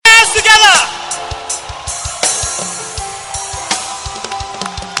hands together.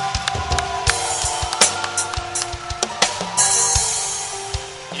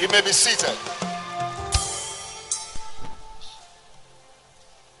 You may be seated.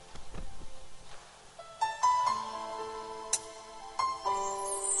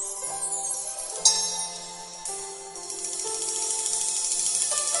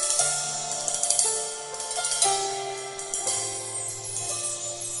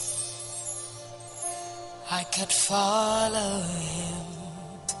 I could follow him.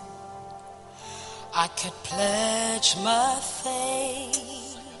 I could pledge my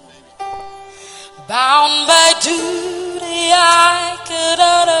faith. Bound by duty, I could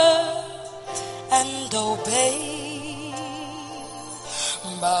utter and obey.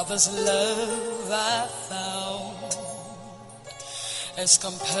 But this love I found is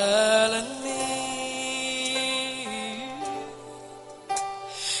compelling me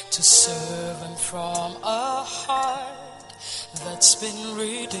to serve him from a heart that's been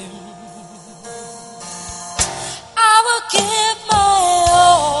redeemed. I will give my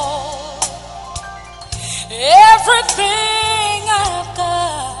all, everything I've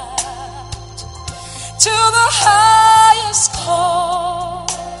got, to the highest call,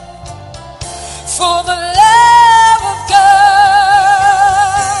 for the love of God.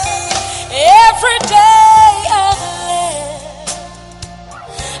 Every day I live,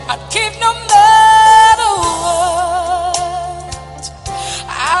 I'd give no matter what.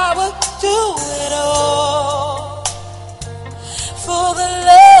 I will do it all for the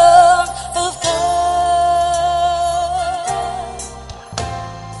love of God.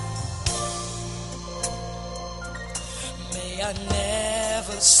 May I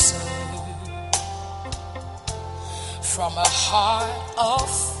never serve from a heart of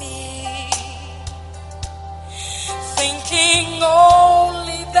fear, thinking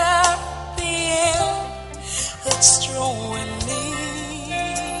only that the end it's drawing me.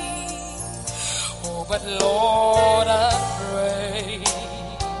 Oh, but Lord, I pray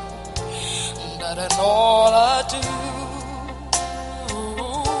that in all I do,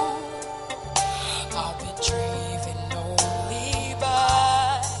 I'll be driven only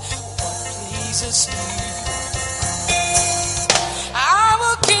by what pleases you. I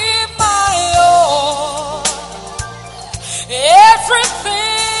will give my all,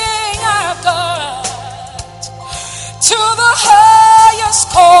 everything I've got, to the highest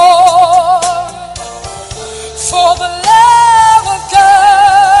call, for the love of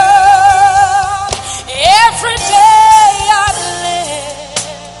God. Every day I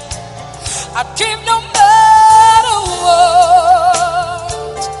live, I'd give no matter what.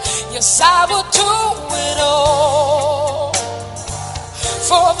 Yes, I will do it all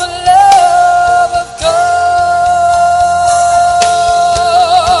for the love of God.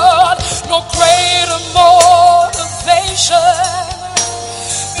 No greater motivation,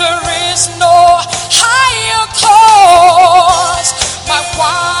 there is no higher cause. My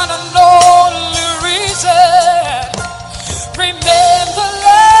one and only reason remain the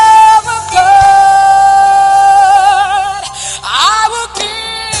love of God. I will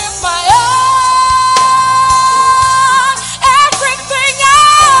give my all, everything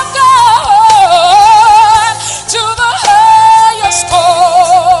I've got, to the highest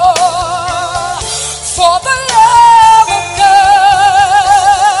call, for the love of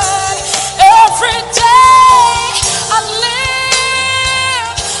God. Every day I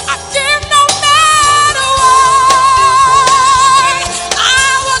live, I give no matter what. I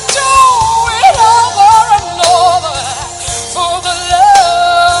will do it over and over for the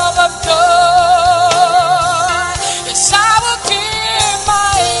love of God. Yes, I will give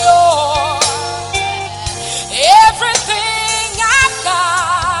my all, everything I've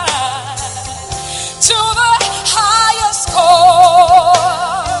got, to the highest call,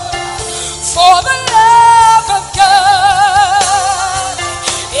 for the love of God.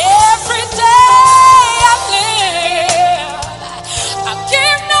 Every day I live, I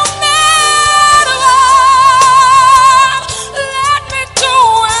give no matter what. Let me do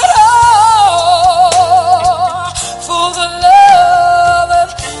it all for the love of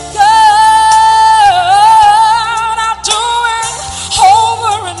God. I'll do it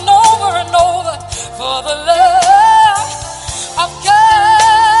over and over and over for the love of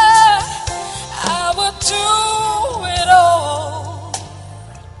God. I will do it all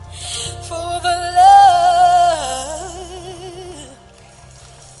for the love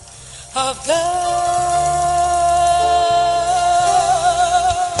of God.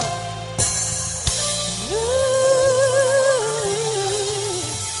 Ooh,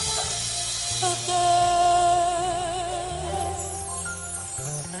 of God.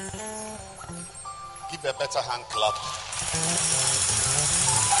 Give a better hand clap.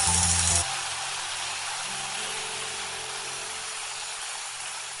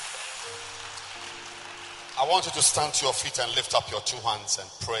 I want you to stand to your feet and lift up your two hands and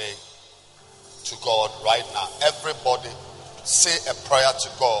pray to God right now. Everybody say a prayer to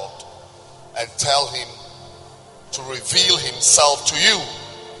God and tell him to reveal himself to you.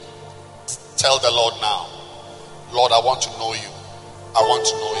 Tell the Lord now, Lord, I want to know you. I want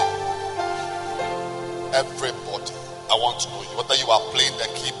to know you. Everybody, I want to know you. Whether you are playing the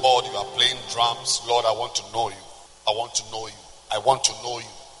keyboard, you are playing drums, Lord, I want to know you. I want to know you. I want to know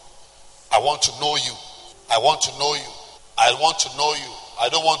you. I want to know you. I want to know you. I want to know you. I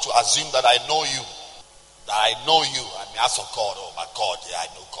don't want to assume that I know you. That I know you. I mean, as of God, oh my God, yeah,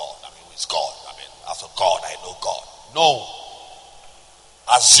 I know God. I mean, who is God? I mean, as of God, I know God. No.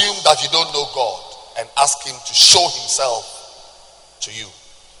 Assume that you don't know God and ask him to show himself to you.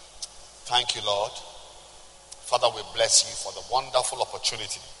 Thank you, Lord. Father, we bless you for the wonderful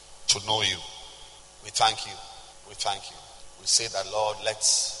opportunity to know you. We thank you. We thank you. We say that, Lord, let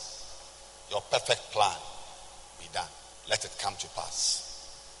your perfect plan be done. Let it come to pass.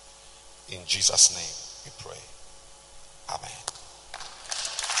 In Jesus' name we pray. Amen.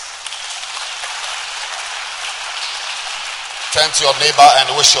 Turn to your neighbor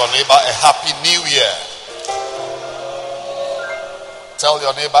and wish your neighbor a happy new year. Tell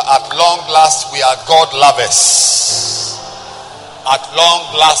your neighbor, at long last we are God lovers. At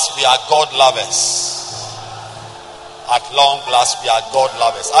long last we are God lovers. At long last we are God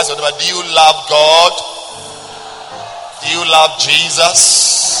lovers. Ask your neighbor, do you love God? Do you love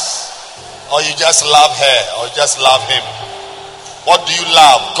Jesus? Or you just love her? Or you just love him? What do you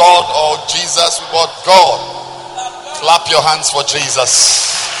love? God or Jesus? What? God. Clap your hands for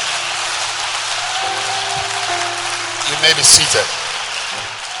Jesus. You may be seated.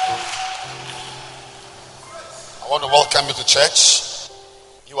 I want to welcome you to church.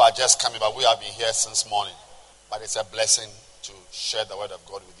 You are just coming, but we have been here since morning. But it's a blessing to share the word of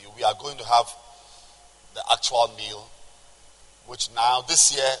God with you. We are going to have the actual meal, which now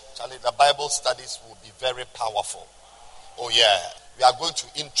this year, Charlie, the Bible studies will be very powerful. Oh yeah. We are going to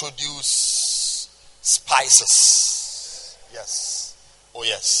introduce spices. Yes. Oh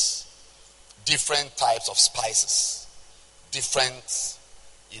yes. Different types of spices. Different,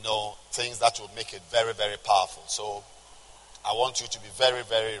 things that will make it very, very powerful. So I want you to be very,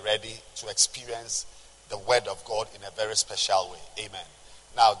 very ready to experience the word of God in a very special way. Amen.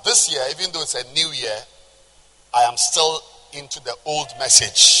 Now this year, even though it's a new year, I am still into the old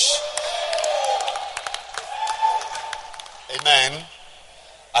message. Amen.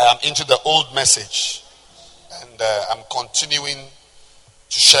 I am into the old message. And I'm continuing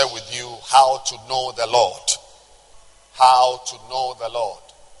to share with you how to know the Lord. How to know the Lord.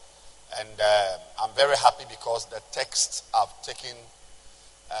 And I'm very happy because the text I've taken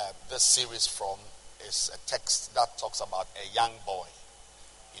this series from is a text that talks about a young boy.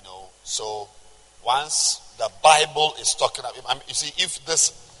 So once the Bible is talking about, you see, if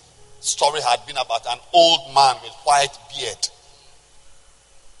this story had been about an old man with white beard,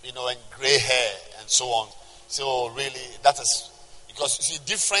 and gray hair and so on, so really that is because you see,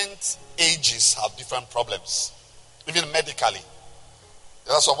 different ages have different problems, even medically.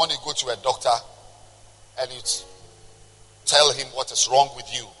 That's why when you go to a doctor and you tell him what is wrong with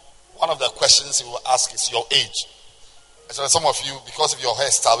you, one of the questions he will ask is your age. So some of you, because of your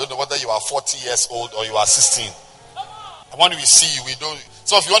hairstyle, don't know whether you are 40 years old or you are 16. And when we see you, we don't.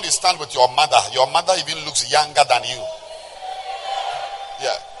 So if you want to stand with your mother even looks younger than you.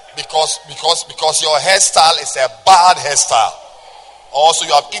 Yeah, because your hairstyle is a bad hairstyle. Also,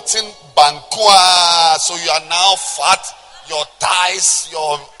 you have eaten bankua, so you are now fat. Your thighs,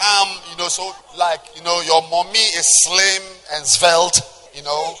 your arm, so your mommy is slim and svelte,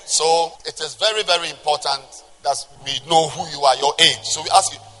 So it is very, very important that we know who you are, your age. So we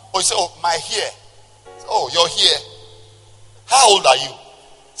ask you, you say, oh, my hair. Oh, your hair. How old are you?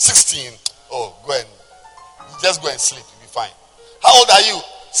 16. Oh, just go and sleep. You'll be fine. How old are you?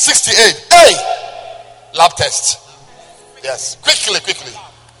 68. Hey! Lab test. Yes. Quickly.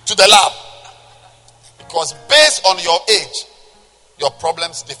 To the lab. Because based on your age, your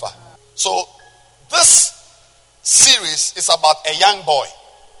problems differ. So this series is about a young boy,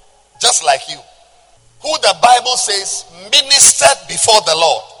 just like you, who the Bible says ministered before the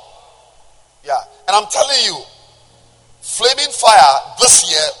Lord. Yeah. And I'm telling you, Flaming Fire this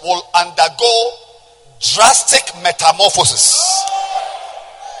year will undergo drastic metamorphosis.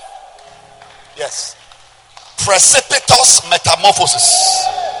 Yes. Precipitous metamorphosis.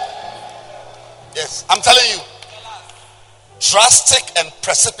 Yes. I'm telling you. drastic and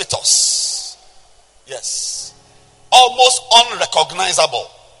precipitous. Yes. Almost unrecognizable.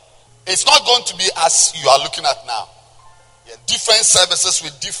 It's not going to be as you are looking at now. Yeah, different services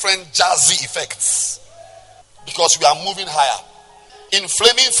with different jazzy effects. Because we are moving higher. In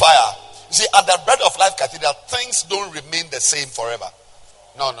flaming fire, you see, at the Bread of Life Cathedral, things don't remain the same forever.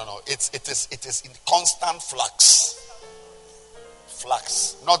 No. It is in constant flux.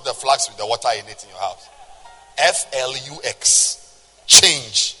 Flux. Not the flux with the water in it in your house. FLUX.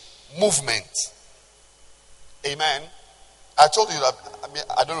 Change. Movement. Amen. I told you that,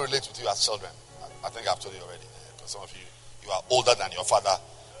 I don't relate with you as children. I think I've told you already. Because some of you are older than your father.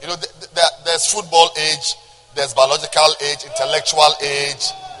 You know, there's football age, there's biological age, intellectual age.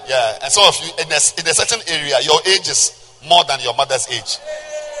 Yeah. And some of you, in a certain area, your age is more than your mother's age.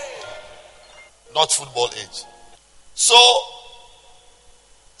 Not football age. So,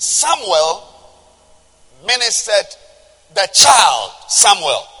 Samuel ministered the child,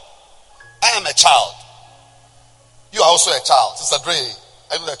 Samuel. I am a child. You are also a child. Sister Dre,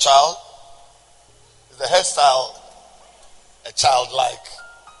 are you a child? Is the hairstyle a childlike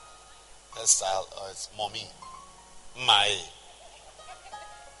hairstyle or it's mommy? My.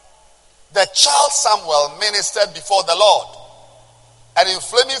 The child Samuel ministered before the Lord. And in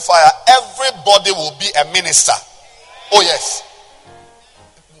flaming fire, everybody will be a minister. Oh yes.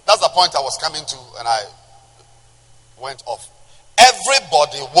 That's the point I was coming to and I went off.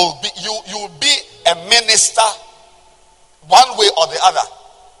 Everybody will be, you will be a minister one way or the other.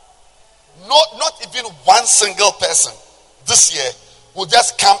 Not even one single person this year will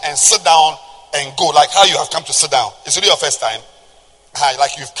just come and sit down and go like how you have come to sit down. It's really your first time.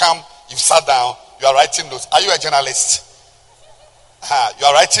 Like you've come, you've sat down, you are writing notes. Are you a journalist? You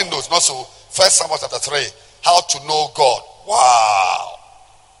are writing notes. Not so. 1 Samuel chapter 3. How to know God. Wow.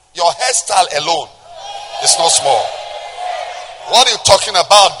 Your hairstyle alone is not small. What are you talking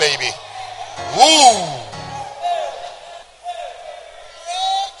about, baby? Woo.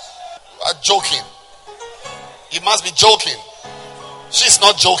 You are joking. You must be joking. She's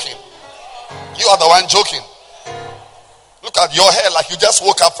not joking. You are the one joking. Look at your hair like you just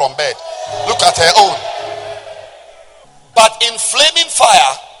woke up from bed. Look at her own. But in flaming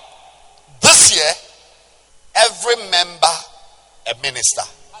fire, this year, every member a minister.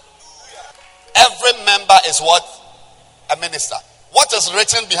 Every member is what? A minister. What is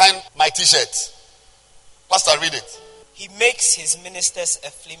written behind my t-shirt? Pastor, read it. He makes his ministers a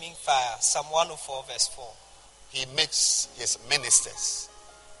flaming fire. Psalm 104 verse 4. He makes his ministers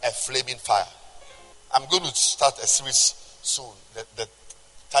a flaming fire. I'm going to start a series soon. The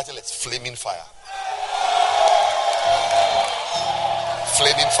title is Flaming Fire.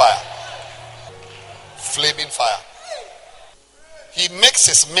 Flaming fire. Flaming fire. He makes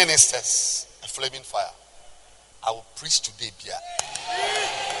his ministers a flaming fire. I will preach today, Pia.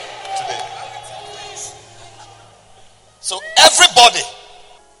 Today. So everybody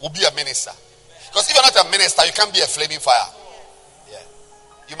will be a minister. Because if you're not a minister, you can't be a flaming fire. Yeah.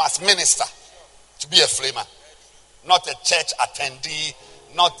 You must minister to be a flamer. Not a church attendee.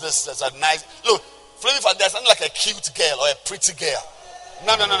 Not this as a nice. Look, flaming fire, there's nothing like a cute girl or a pretty girl.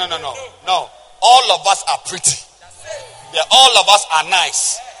 No. All of us are pretty. Yeah, all of us are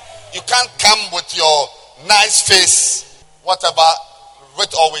nice. You can't come with your nice face, whatever,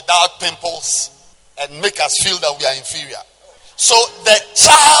 with or without pimples, and make us feel that we are inferior. So the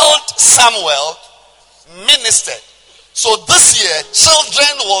child Samuel ministered. So this year,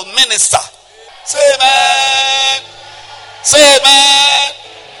 children will minister. Say amen. Say amen.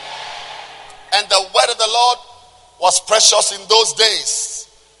 And the word of the Lord was precious in those days.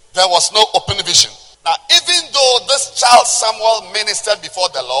 There was no open vision. Now, even though this child Samuel ministered before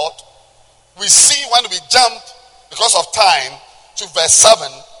the Lord, we see when we jump, because of time, to verse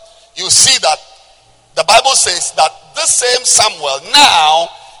 7, you see that the Bible says that this same Samuel, now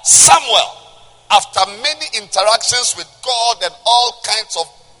Samuel, after many interactions with God and all kinds of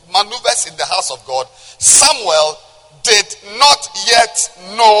maneuvers in the house of God, Samuel did not yet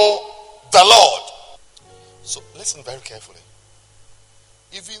know the Lord. So listen very carefully.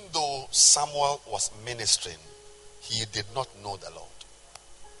 Even though Samuel was ministering, he did not know the Lord.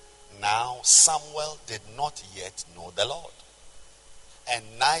 Now Samuel did not yet know the Lord. And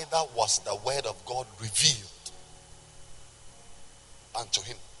neither was the word of God revealed unto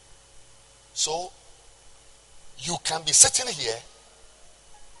him. So you can be sitting here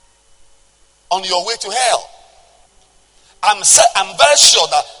on your way to hell. I'm very sure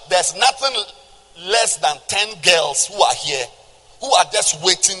that there's nothing less than 10 girls who are here who are just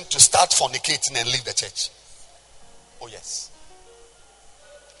waiting to start fornicating and leave the church. Oh yes.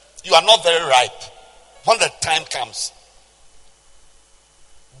 You are not very ripe. When the time comes,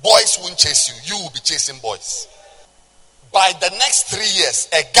 boys won't chase you. You will be chasing boys. By the next 3 years,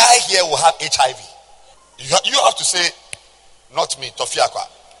 a guy here will have HIV. You have to say, not me, Tofiakwa.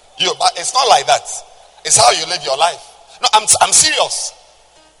 But it's not like that. It's how you live your life. No, I'm serious.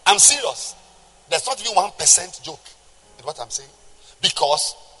 I'm serious. There's not even 1% joke in what I'm saying.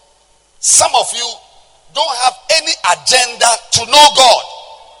 Because some of you don't have any agenda to know God.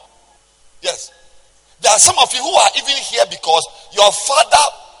 Yes. There are some of you who are even here because your father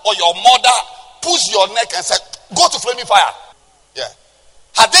or your mother pulls your neck and said, go to flaming fire. Yeah.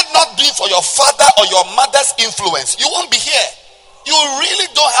 Had it not been for your father or your mother's influence, you won't be here. You really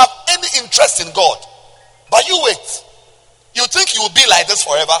don't have any interest in God. But you wait. You think you will be like this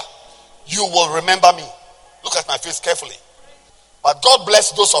forever? You will remember me. Look at my face carefully. But God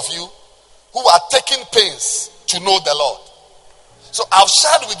bless those of you who are taking pains to know the Lord. So I've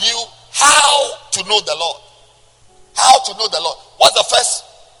shared with you how to know the Lord. How to know the Lord. What's the first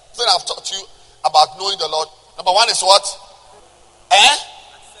thing I've taught you about knowing the Lord? Number one is what?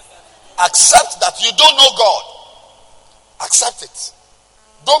 Accept that you don't know God. Accept it.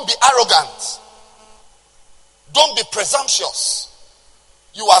 Don't be arrogant. Don't be presumptuous.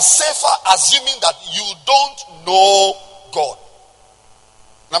 You are safer assuming that you don't know God.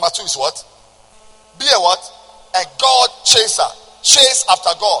 Number two is what? Be a what? A God chaser. Chase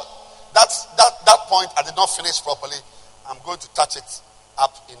after God. That point I did not finish properly. I'm going to touch it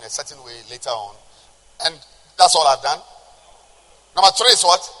up in a certain way later on. And that's all I've done. Number three is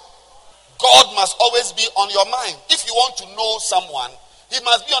what? God must always be on your mind. If you want to know someone, he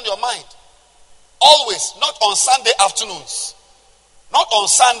must be on your mind. Always. Not on Sunday afternoons. Not on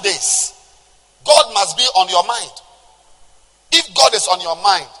Sundays. God must be on your mind. If God is on your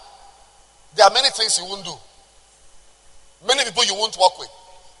mind, there are many things you won't do. Many people you won't work with.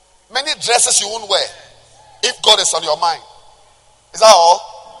 Many dresses you won't wear. If God is on your mind. Is that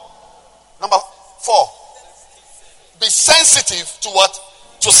all? Number 4. Be sensitive to what?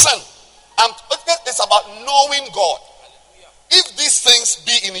 To sin. And it's about knowing God. If these things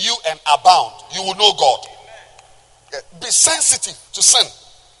be in you and abound, you will know God. Yeah. Be sensitive to sin.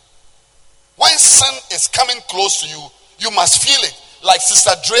 When sin is coming close to you, you must feel it. Like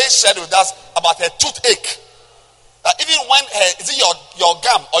Sister Dre shared with us about her toothache. That even when is it your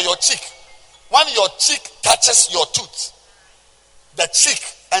gum or your cheek, when your cheek touches your tooth, the cheek,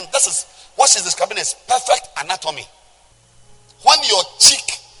 and this is what she's describing as perfect anatomy. When your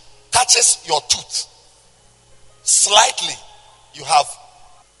cheek touches your tooth, slightly, you have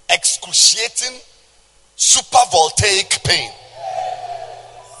excruciating supervoltaic pain.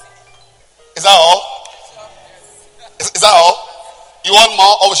 Is that all? Is that all? You want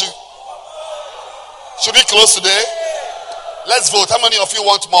more, or should we close today? Let's vote. How many of you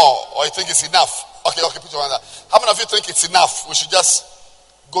want more, or you think it's enough? Okay, put your hand up. How many of you think it's enough? We should just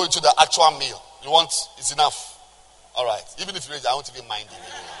go into the actual meal. You want? It's enough. All right. Even if you raise, I won't even mind you.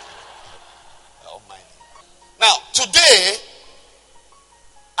 I won't mind you. Now, today,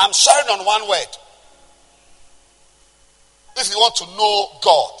 I'm sharing on one word. If you want to know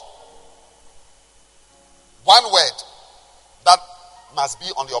God, one word that must be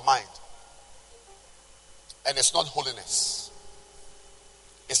on your mind. And it's not holiness.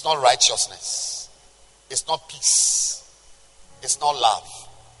 It's not righteousness. It's not peace. It's not love.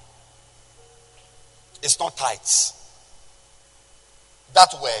 It's not tithes.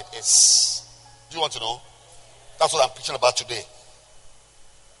 That word is, do you want to know? That's what I'm preaching about today.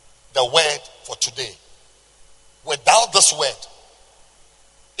 The word for today. Without this word,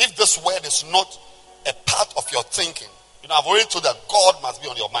 if this word is not a part of your thinking, I've already told that God must be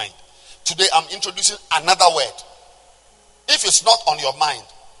on your mind. Today I'm introducing another word. If it's not on your mind,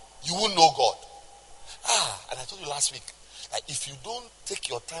 you won't know God. And I told you last week that if you don't take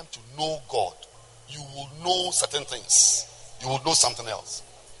your time to know God, you will know certain things. You will know something else.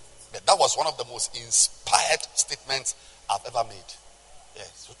 But that was one of the most inspired statements I've ever made.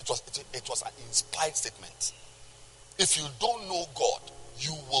 Yes, it was an inspired statement. If you don't know God,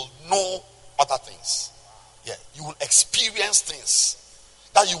 you will know other things. Yeah, you will experience things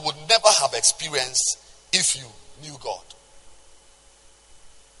that you would never have experienced if you knew God.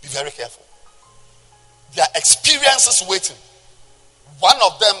 Be very careful. There are experiences waiting. One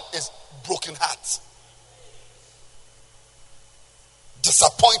of them is broken heart,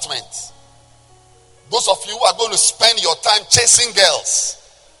 disappointment. Those of you who are going to spend your time chasing girls,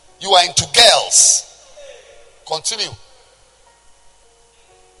 you are into girls. Continue.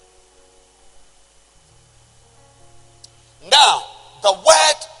 Now, the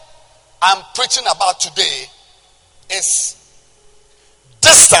word I'm preaching about today is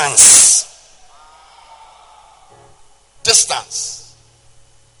distance. Distance.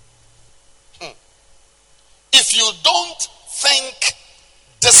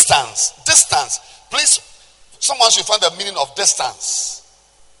 Distance. Distance. Please, someone should find the meaning of distance.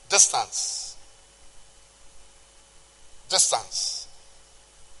 Distance. Distance.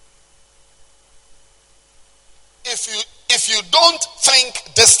 If you don't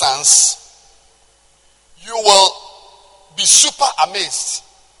think distance, you will be super amazed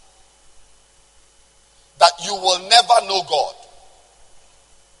that you will never know God.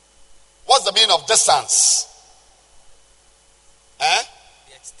 What's the meaning of distance?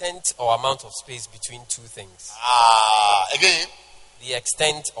 The extent or amount of space between two things. Again. The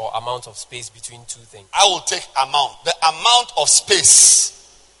extent or amount of space between two things. I will take amount. The amount of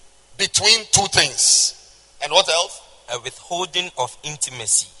space between two things. And what else? A withholding of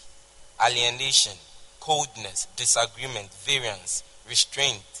intimacy, alienation, coldness, disagreement, variance,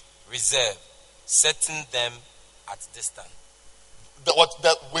 restraint, reserve, setting them at distance. The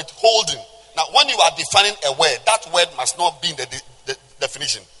withholding. Now, when you are defining a word, that word must not be in the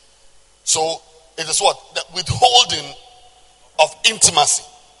definition. So, it is what? The withholding of intimacy.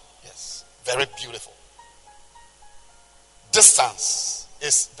 Yes, very beautiful. Distance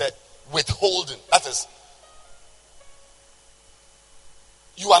is the withholding. That is,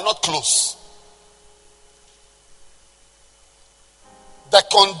 you are not close. The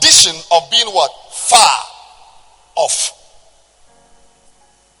condition of being what? Far off.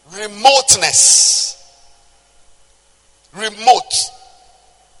 Remoteness. Remote.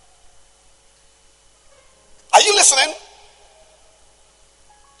 Are you listening?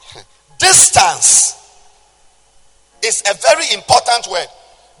 Distance is a very important word.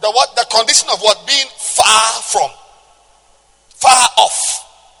 The condition of what? Being far from. Far off.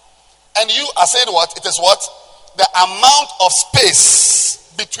 And you are saying what? It is what? The amount of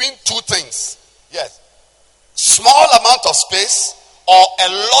space between two things. Yes. Small amount of space or a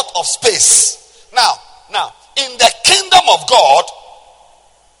lot of space. Now, in the kingdom of God,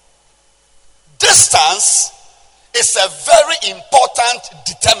 distance is a very important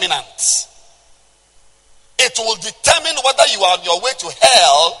determinant. It will determine whether you are on your way to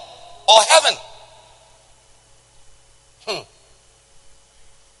hell or heaven.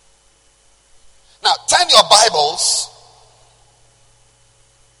 Now, turn your Bibles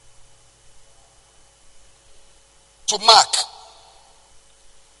to Mark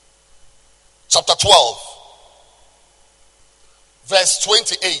chapter 12, verse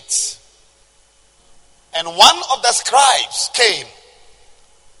 28. And one of the scribes came,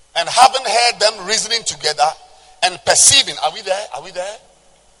 and having heard them reasoning together and perceiving, are we there? Are we there?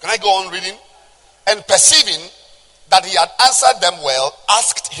 Can I go on reading? And perceiving that he had answered them well,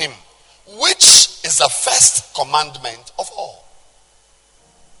 asked him, which is the first commandment of all?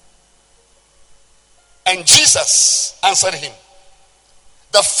 And Jesus answered him,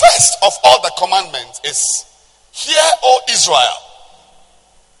 the first of all the commandments is, hear, O Israel,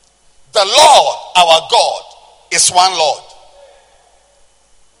 the Lord our God is one Lord.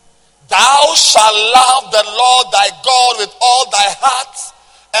 Thou shalt love the Lord thy God with all thy heart,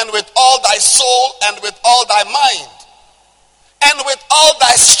 and with all thy soul, and with all thy mind, and with all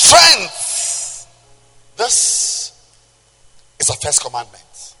thy strength. This is the first commandment.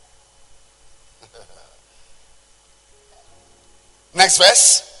 Next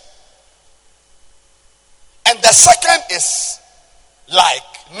verse. And the second is like,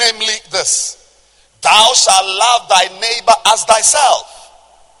 namely this: thou shalt love thy neighbor as thyself.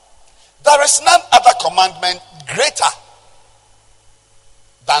 There is none other commandment greater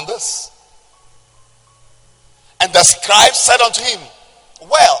than this. And the scribe said unto him,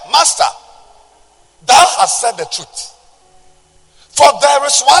 well, Master, thou hast said the truth. For there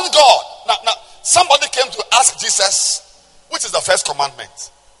is one God. Now, somebody came to ask Jesus, which is the first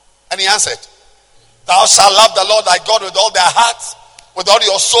commandment? And he answered, thou shalt love the Lord thy God with all thy heart, with all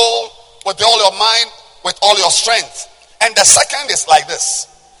your soul, with all your mind, with all your strength. And the second is like this: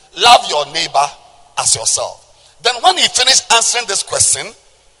 love your neighbor as yourself. Then when he finished answering this question,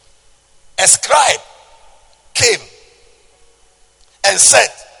 a scribe came and said,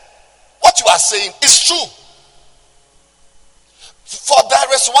 what you are saying is true. For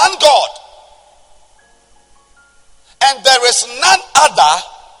there is one God, and there is none other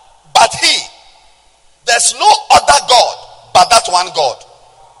but he. There's no other God but that one God.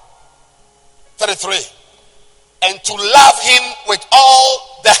 33. And to love him with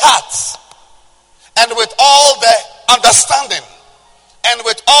all the heart, and with all the understanding, and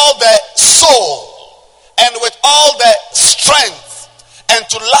with all the soul, and with all the strength, and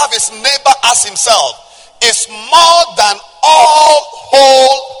to love his neighbor as himself, is more than all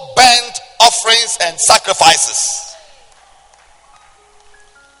whole burnt offerings and sacrifices.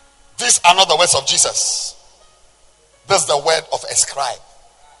 These are not the words of Jesus. This is the word of a scribe.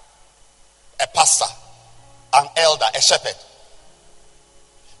 a pastor, an elder, a shepherd,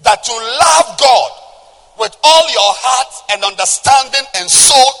 that to love God with all your heart and understanding and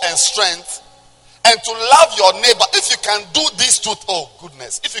soul and strength, and to love your neighbor. If you can do these two, oh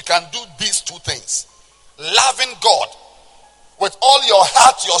goodness, if you can do these two things, loving God with all your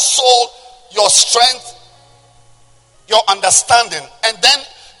heart, your soul, your strength, your understanding, and then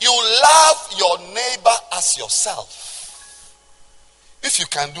you love your neighbor as yourself. If you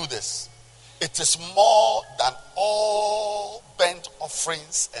can do this, it is more than all burnt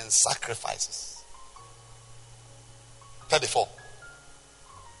offerings and sacrifices. 34.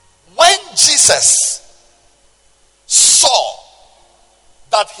 When Jesus saw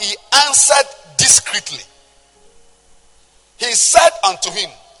that he answered discreetly, he said unto him,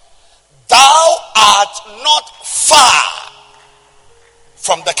 thou art not far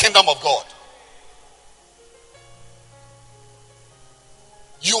from the kingdom of God.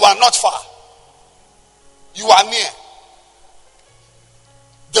 You are not far. You are near.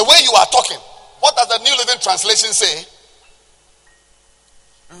 The way you are talking, what does the New Living Translation say?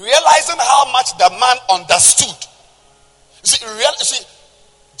 Realizing how much the man understood. You see,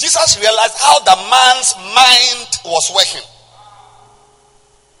 Jesus realized how the man's mind was working.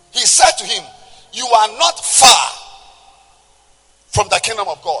 He said to him, you are not far from the kingdom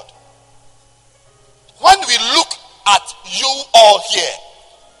of God. When we look at you all here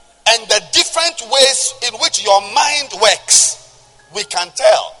and the different ways in which your mind works, we can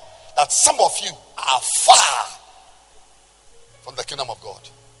tell that some of you are far from the kingdom of God.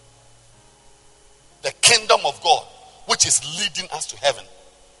 The kingdom of God, which is leading us to heaven.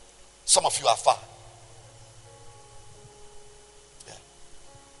 Some of you are far. Yeah.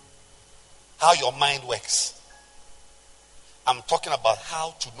 How your mind works. I'm talking about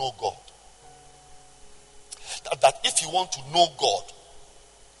how to know God. That if you want to know God,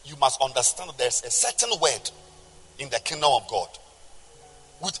 you must understand that there's a certain word in the kingdom of God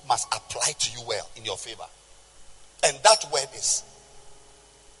which must apply to you well in your favor. And that word is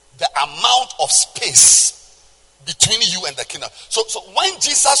the amount of space between you and the kingdom. So when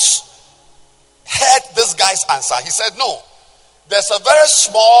Jesus heard this guy's answer, he said, no, there's a very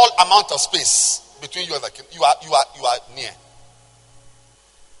small amount of space between you and the kingdom. You are near.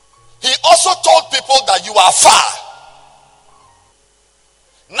 He also told people that you are far.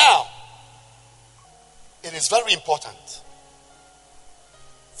 Now, it is very important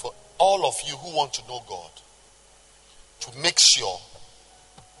for all of you who want to know God to make sure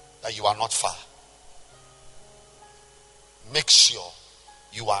that you are not far. Make sure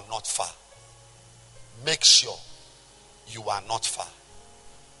you are not far. Make sure you are not far.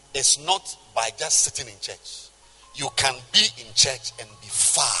 It's not by just sitting in church. You can be in church and be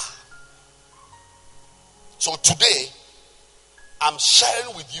far. So today, I'm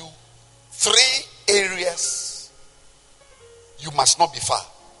sharing with you 3 areas you must not be far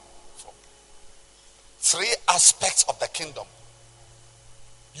from. 3 aspects of the kingdom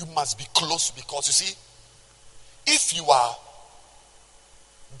you must be close, because you see, if you are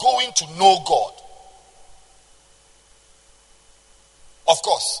going to know God, of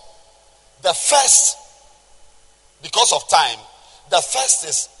course, the first, because of time, the first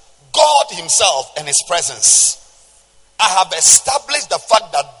is God himself and his presence. I have established the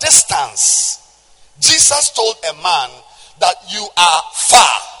fact that distance, Jesus told a man that you are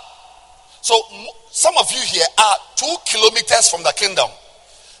far. So some of you here are 2 kilometers from the kingdom.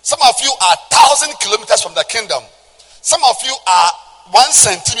 Some of you are 1,000 kilometers from the kingdom. Some of you are 1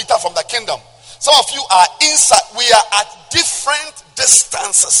 centimeter from the kingdom. Some of you are inside. We are at different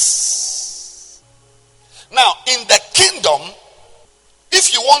distances. Now, in the kingdom,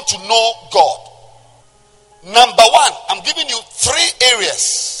 if you want to know God, number 1, I'm giving you 3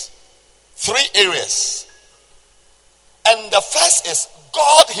 areas. 3 areas. And the first is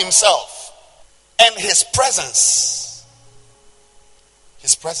God himself and his presence.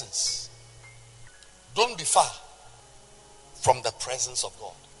 His presence. Don't be far from the presence of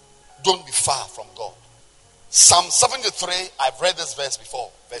God. Don't be far from God. Psalm 73, I've read this verse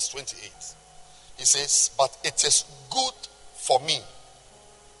before, verse 28. He says, but it is good for me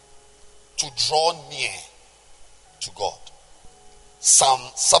to draw near to God. Psalm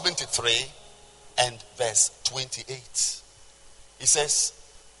 73 and verse 28. He says,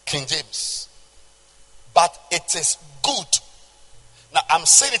 King James, but it is good. Now I'm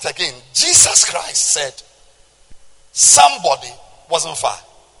saying it again. Jesus Christ said somebody wasn't far.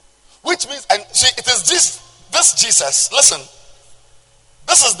 Which means, and see, it is this Jesus, listen,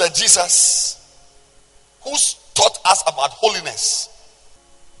 this is the Jesus who taught us about holiness,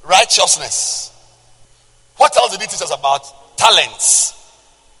 righteousness. What else did he teach us about? Talents.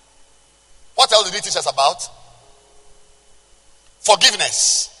 What else did he teach us about?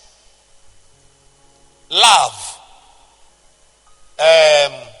 Forgiveness, love,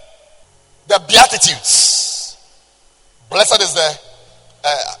 the Beatitudes. Blessed is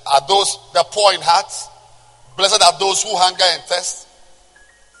are those the poor in heart. Blessed are those who hunger and thirst.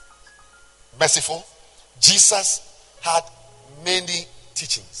 Merciful. Jesus had many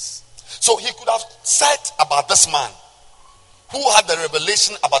teachings. So he could have said about this man who had the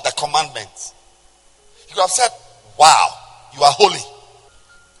revelation about the commandments. He could have said, wow, you are holy.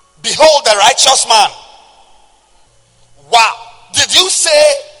 Behold the righteous man. Wow. Did you say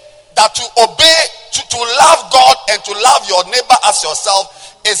that to obey, to love God and to love your neighbor as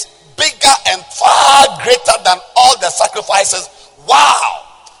yourself is bigger and far greater than all the sacrifices? Wow.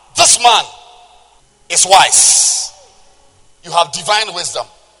 This man is wise. You have divine wisdom.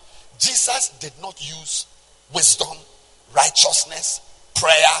 Jesus did not use wisdom, righteousness,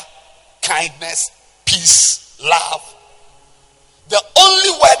 prayer, kindness, peace, love. The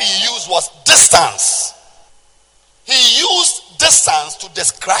only word he used was distance. He used distance to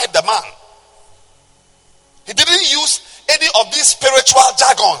describe the man. He didn't use any of these spiritual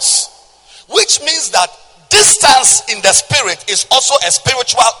jargons, which means that distance in the spirit is also a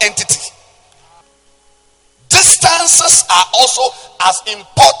spiritual entity. Distances are also as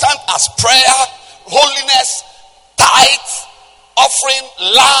important as prayer, holiness, tithe, offering,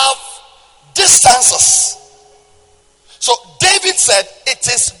 love. Distances. So David said, it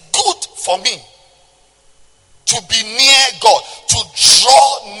is good for me to be near God, to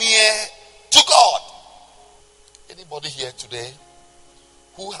draw near to God. Anybody here today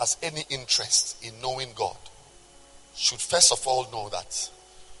who has any interest in knowing God should first of all know that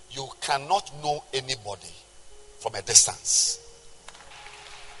you cannot know anybody from a distance.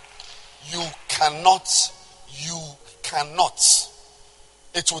 You cannot.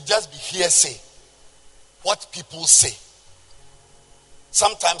 It will just be hearsay. What people say.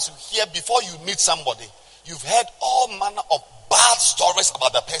 Sometimes you hear, before you meet somebody, you've heard all manner of bad stories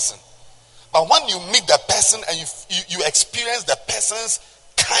about the person. But when you meet the person and you experience the person's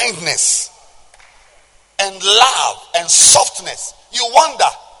kindness and love and softness, you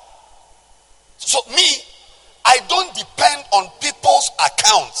wonder. So me, I don't depend on people's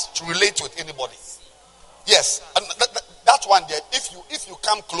accounts to relate with anybody. Yes, and that one there, if you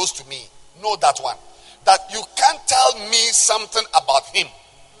come close to me, know that one. That you can't tell me something about him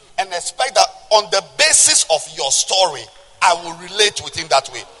and expect that on the basis of your story, I will relate with him that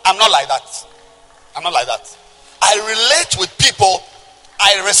way. I'm not like that. I relate with people.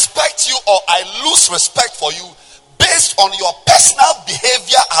 I respect you or I lose respect for you based on your personal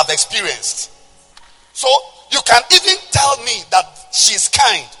behavior I've experienced. So you can even tell me that she's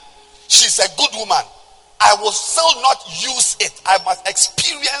kind, she's a good woman. I will still not use it. I must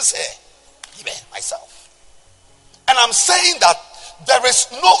experience her, even myself. And I'm saying that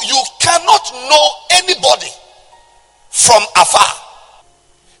you cannot know anybody from afar.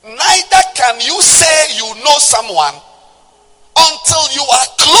 Neither can you say you know someone until you are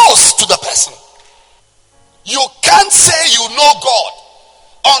close to the person. You can't say you know God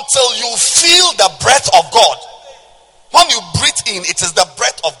until you feel the breath of God. When you breathe in, it is the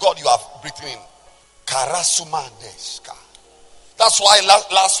breath of God you are breathing in. That's why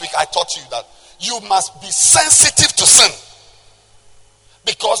last week I taught you that you must be sensitive to sin.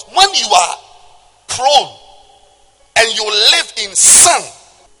 Because when you are prone and you live in sin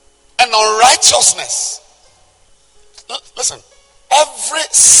and unrighteousness, listen, every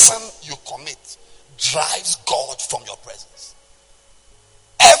sin you commit drives God from your presence.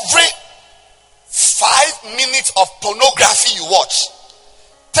 Every 5 minutes of pornography you watch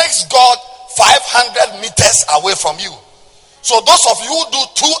takes God 500 meters away from you. So those of you who do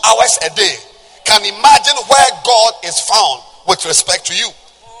 2 hours a day can imagine where God is found with respect to you.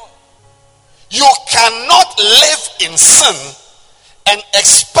 You cannot live in sin and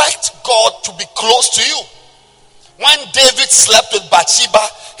expect God to be close to you. When David slept with Bathsheba,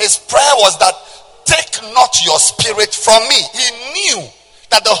 his prayer was that, take not your spirit from me. He knew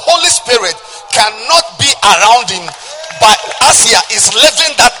that the Holy Spirit cannot be around him, but as he is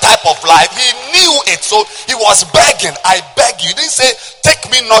living that type of life, he knew it. So he was begging, I beg you. He didn't say, take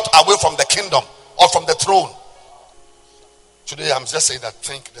me not away from the kingdom or from the throne. Today I'm just saying that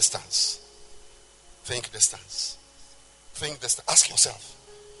think distance. Think distance. Think distance. Ask yourself,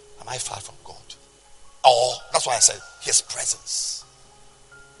 am I far from God? Or, that's why I said, his presence.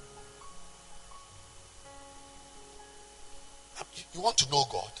 You want to know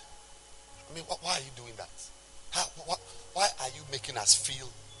God? I mean, why are you doing that? Why are you making us feel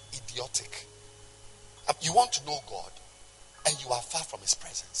idiotic? You want to know God and you are far from his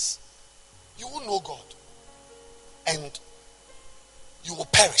presence. you will know God. And you will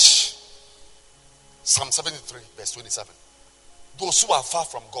perish. Psalm 73, verse 27. Those who are far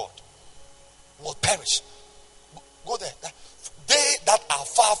from God will perish. Go there. They that are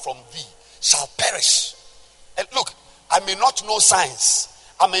far from thee shall perish. And look, I may not know science,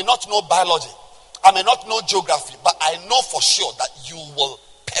 I may not know biology, I may not know geography, but I know for sure that you will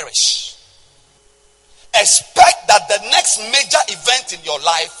perish. Expect that the next major event in your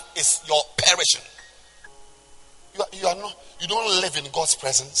life is your perishing. You don't live in God's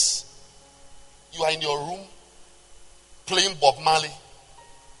presence. You are in your room playing Bob Marley,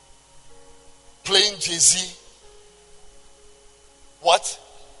 playing Jay-Z, what?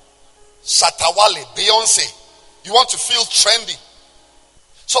 Shatawale, Beyonce. You want to feel trendy.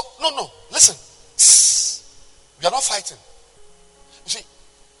 So, no, listen. We are not fighting. You see,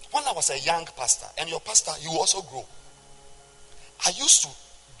 when I was a young pastor, and your pastor, you also grow. I used to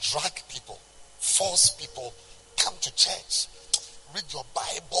drag people, force people, come to church, read your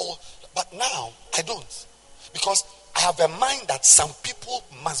Bible. But now, I don't. Because I have a mind that some people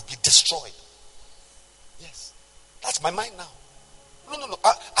must be destroyed. Yes. That's my mind now. No.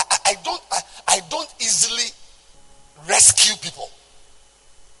 I don't easily rescue people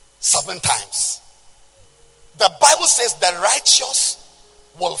 7 times. The Bible says the righteous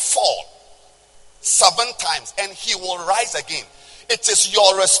will fall 7 times and he will rise again. It is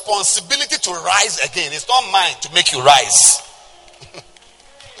your responsibility to rise again. It's not mine to make you rise.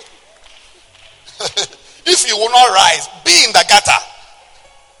 If you will not rise, be in the gutter.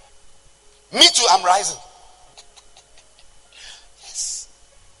 Me too, I'm rising. Yes.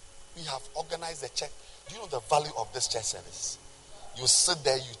 We have organized the church. Do you know the value of this church service? You sit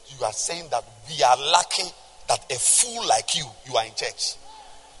there, you are saying that we are lucky that a fool like you are in church.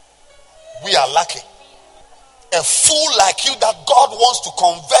 We are lucky. A fool like you that God wants to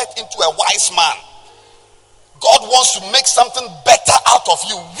convert into a wise man. God wants to make something better out of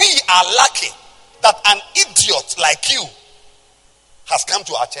you. We are lucky that an idiot like you has come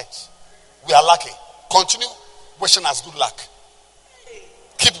to our church. We are lucky. Continue wishing us good luck.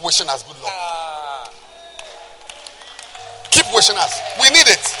 Keep wishing us good luck. Keep wishing us. We need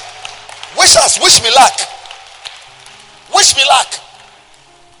it. Wish us. Wish me luck. Wish me luck.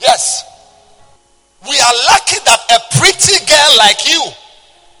 Yes. We are lucky that a pretty girl like you,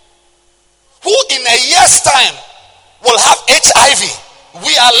 who in a year's time will have HIV,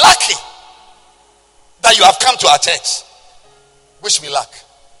 we are lucky that you have come to our church. Wish me luck.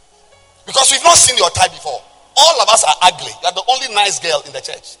 Because we've not seen your type before. All of us are ugly. You are the only nice girl in the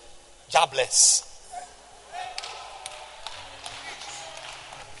church. God bless.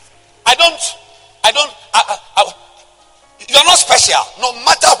 You are not special. No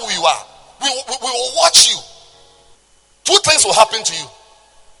matter who you are, we will watch you. 2 things will happen to you.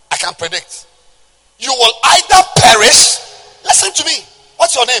 I can predict. You will either perish. Listen to me.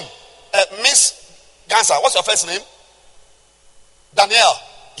 What's your name? Miss Gansa. What's your first name? Danielle.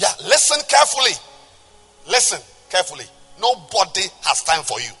 Yeah, listen carefully. Listen carefully. Nobody has time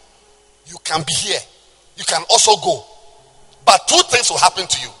for you. You can be here. You can also go. But 2 things will happen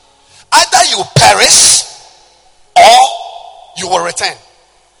to you. Either you perish or you will return.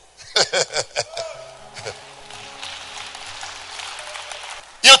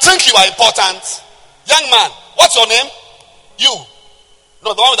 You think you are important? Young man, what's your name? You.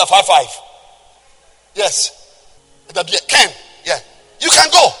 No, the one with the 5'5". Yes. Ken. Yeah. You can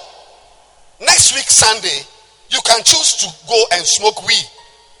go. Next week, Sunday, you can choose to go and smoke weed.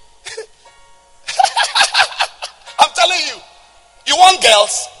 I'm telling you. You want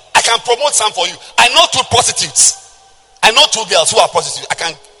girls? I can promote some for you. I know 2 prostitutes. I know 2 girls who are prostitutes. I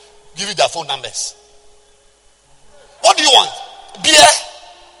can give you their phone numbers. What do you want? Beer?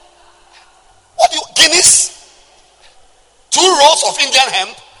 What do you? Guinness? 2 rolls of Indian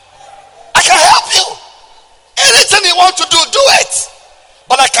hemp? I can help you. Anything you want to do, do it.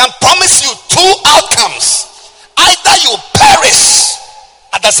 But I can promise you 2 outcomes. Either you perish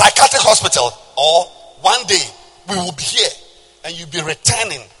at the psychiatric hospital, or one day we will be here and you'll be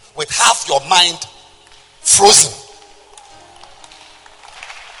returning with half your mind frozen.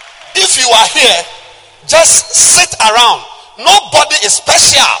 If you are here, just sit around. Nobody is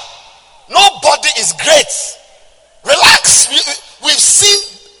special. Nobody is great. Relax. We've seen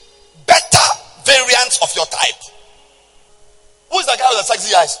better variants of your type. Who is the guy with the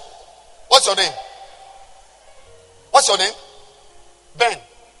sexy eyes? What's your name? What's your name? Ben.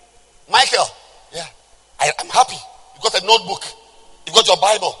 Michael. Yeah. I'm happy. You got a notebook. You got your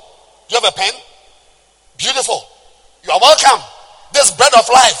Bible. You have a pen? Beautiful. You are welcome. This Bread of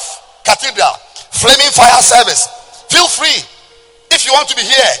Life Cathedral Flaming Fire Service. Feel free. If you want to be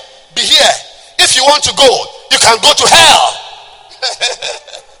here, be here. If you want to go, you can go to hell.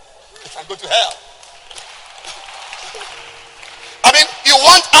 You can go to hell. I mean, you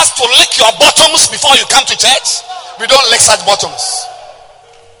want us to lick your bottoms before you come to church? We don't lick such bottoms.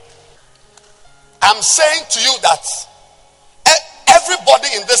 I'm saying to you that everybody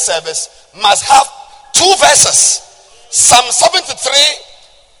in this service must have two verses. Psalm 73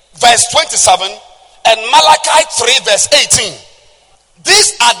 verse 27 and Malachi 3 verse 18.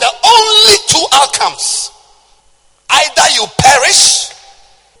 These are the only two outcomes. Either you perish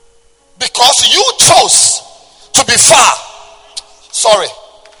because you chose to be far. Sorry,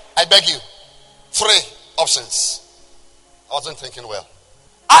 I beg you. 3 options. I wasn't thinking well.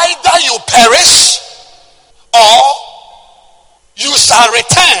 Either you perish or you shall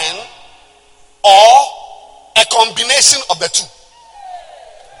return, or a combination of the two.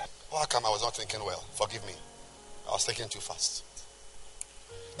 How come I was not thinking well? Forgive me. I was thinking too fast.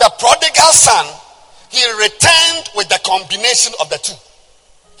 The prodigal son, he returned with the combination of the two.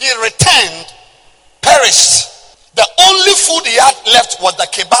 He returned, perished. The only food he had left was the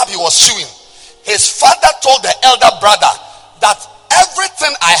kebab he was chewing. His father told the elder brother that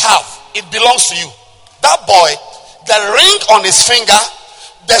everything I have, it belongs to you. That boy, the ring on his finger,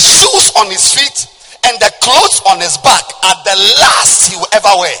 the shoes on his feet, and the clothes on his back are the last he will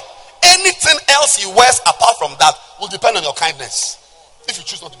ever wear. Anything else he wears apart from that will depend on your kindness. If you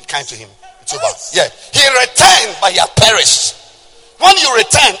choose not to be kind to him, it's over. Yeah. He returned, but he had perished. When you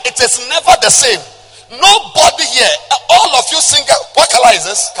return, it is never the same. Nobody here, all of you single, what color is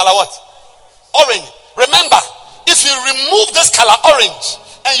this? Color what? Orange. Remember, if you remove this color orange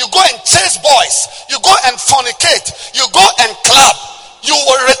and you go and chase boys, you go and fornicate, you go and club, you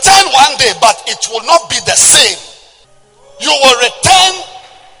will return one day, but it will not be the same. You will return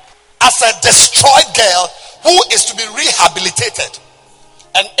as a destroyed girl who is to be rehabilitated.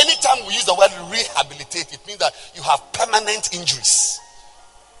 And anytime we use the word rehabilitate, it means that you have permanent injuries.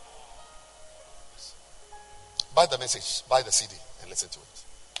 Buy the message, buy the CD and listen to it.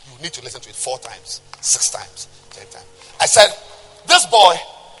 You need to listen to it 4 times, 6 times, 10 times. I said, this boy,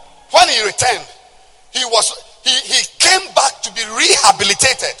 when he returned, he came back to be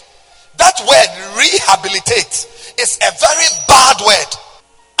rehabilitated. That word rehabilitate is a very bad word.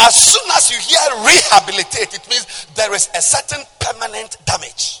 As soon as you hear rehabilitate, it means there is a certain permanent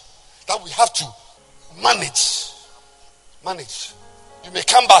damage that we have to manage. You may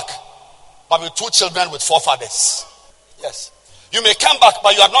come back, but with 2 children with 4 fathers. Yes. You may come back,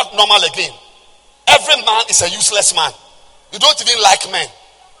 but you are not normal again. Every man is a useless man. You don't even like men.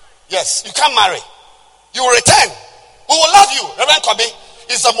 Yes. You can't marry. You will return. We will love you. Reverend Kobe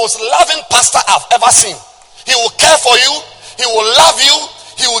is the most loving pastor I've ever seen. He will care for you. He will love you.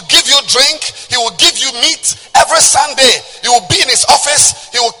 He will give you drink. He will give you meat every Sunday. He will be in his office.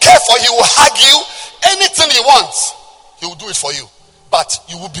 He will care for you. He will hug you. Anything he wants, he will do it for you. But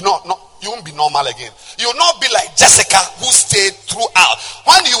you will be you won't be normal again. You will not be like Jessica, who stayed throughout.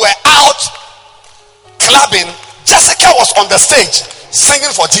 When you were out clubbing, Jessica was on the stage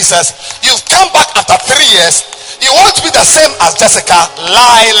singing for Jesus. You've come back after 3 years. You won't be the same as Jessica.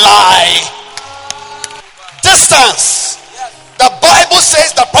 Lie. Distance. The Bible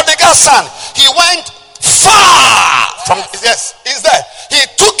says the prodigal son, he went far from, yes, he's there. He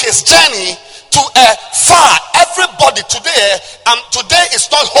took his journey to a far. Everybody today is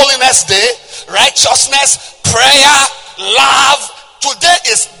not Holiness Day, righteousness, prayer, love. Today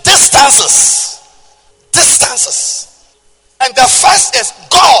is distances. And the first is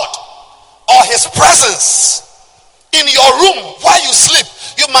God or his presence. In your room while you sleep,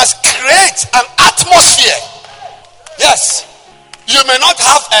 you must create an atmosphere. Yes. You may not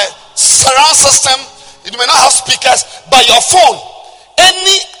have a surround system, you may not have speakers, but your phone,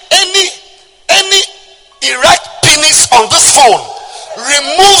 any erect penis on this phone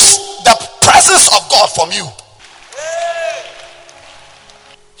removes the presence of God from you.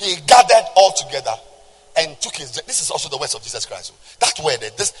 He gathered all together and took his. This is also the words of Jesus Christ. That word,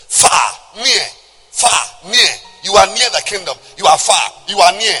 this far, near. You are near the kingdom. You are far. You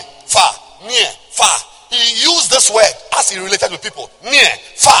are near, far. He used this word as he related with people. Near,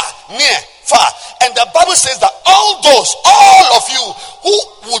 far. And the Bible says that all of you who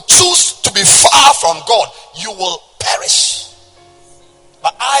will choose to be far from God, you will perish.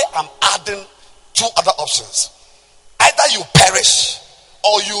 But I am adding 2 other options. Either you perish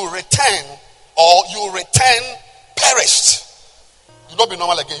or you return perished. You'll not be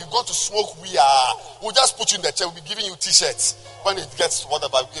normal again. You go to smoke, we'll just put you in the chair. We'll be giving you t-shirts. When it gets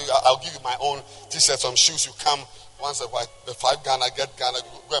whatever, I'll give you my own t-shirts, some shoes. You come once a while, the 5 Ghana, get Ghana,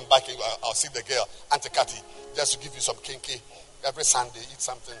 go and back, I'll see the girl, Auntie Cathy, just to give you some kinky every Sunday, eat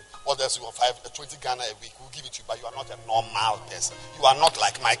something. What else you want? 20 Ghana a week. We'll give it to you, but you are not a normal person. You are not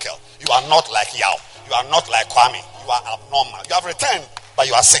like Michael. You are not like Yao. You are not like Kwame. You are abnormal. You have returned, but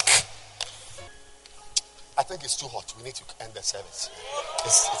you are sick. I think it's too hot. We need to end the service.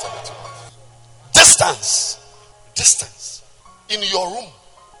 It's a bit too hot. Distance. In your room,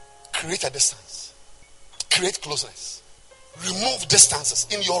 create a distance. Create closeness. Remove distances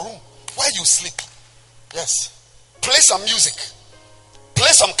in your room where you sleep. Yes. Play some music.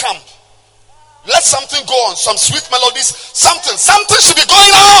 Play some camp. Let something go on. Some sweet melodies. Something should be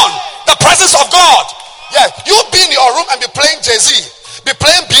going on. The presence of God. Yeah. You be in your room and be playing Jay-Z. Be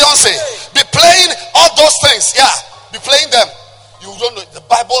playing Beyonce. Be playing all those things. Yeah. Be playing them. You don't know. The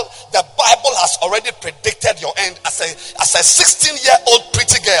Bible has already predicted your end as a 16-year-old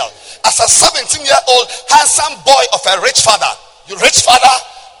pretty girl. As a 17-year-old handsome boy of a rich father. You rich father?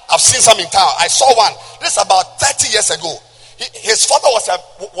 I've seen some in town. I saw one. This is about 30 years ago. His father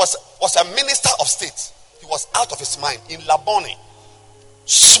was a minister of state. He was out of his mind in Labone.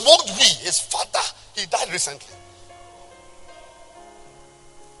 Smoked weed. His father, he died recently.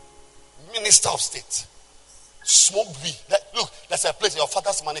 Minister of state. Smoked weed. Look, there's a place your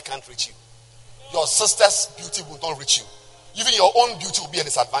father's money can't reach you. Your sister's beauty will not reach you. Even your own beauty will be a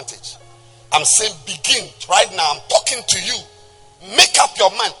disadvantage. I'm saying begin right now. I'm talking to you. Make up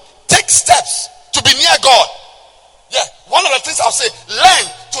your mind. Take steps to be near God. Yeah, one of the things I'll say, learn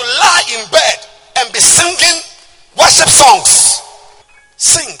to lie in bed and be singing worship songs.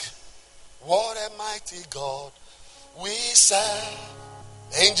 Sing. What a mighty God we serve.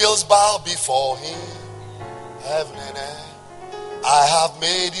 Angels bow before him. Heaven and earth. I have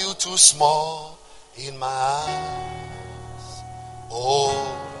made you too small in my eyes.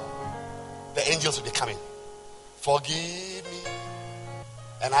 Oh, the angels will be coming. Forgive me.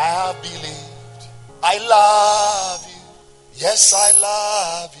 And I have believed. I love you. Yes, I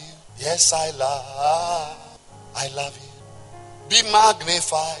love you. Yes, I love you. Be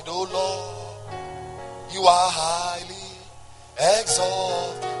magnified, oh Lord. You are highly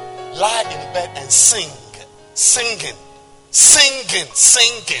exalted. Lie in bed and sing. Singing.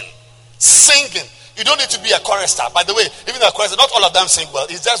 You don't need to be a chorister. By the way, even a chorister, not all of them sing well.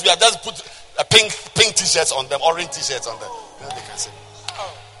 It's just we have just put a pink t-shirts on them, orange t-shirts on them. Then they can sing.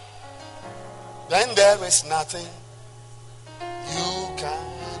 Then there is nothing you can.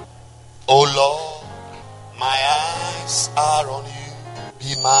 Oh Lord, my eyes are on you.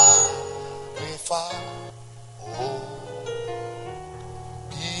 Be magnified. Oh,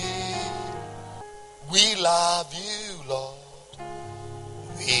 we love you, Lord.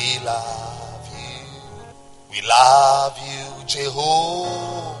 We love you. We love you,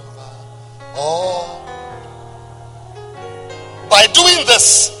 Jehovah. Oh, by doing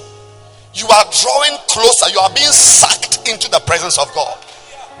this, you are drawing closer. You are being sucked into the presence of God.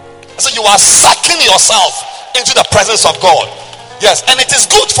 So you are sucking yourself into the presence of God. Yes, and it is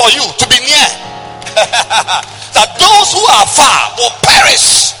good for you to be near. That those who are far will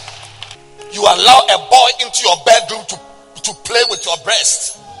perish. You allow a boy into your bedroom to play with your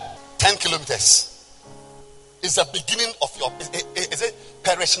breast. 10 kilometers. Is the beginning of your... Is it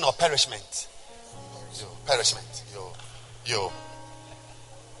perishing or perishment? Perishment. You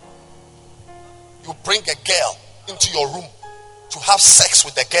bring a girl into your room to have sex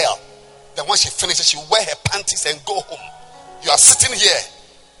with the girl. Then when she finishes, she wear her panties and go home. You are sitting here.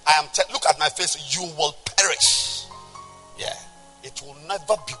 Look at my face. You will perish. Yeah. It will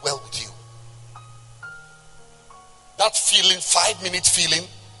never be well with you. That feeling, 5-minute feeling,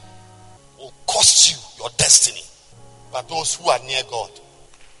 will cost you your destiny. But those who are near God,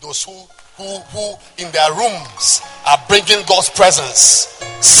 those who in their rooms are bringing God's presence,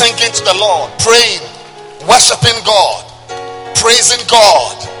 singing to the Lord, praying, worshiping God, praising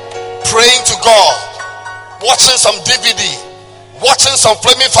God, praying to God, watching some DVD, watching some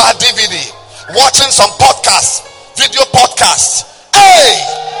Flaming Fire DVD, watching some podcasts, video podcasts. Hey!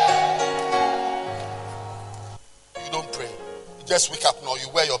 Don't pray. You just wake up now. You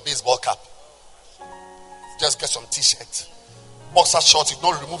wear your baseball cap. Just get some t-shirt. Boxer shorts. You've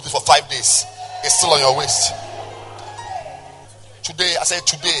not removed it for 5 days. It's still on your waist. Today, I say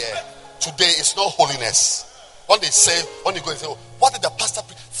today is no holiness. When they say, when you go and say, what did the pastor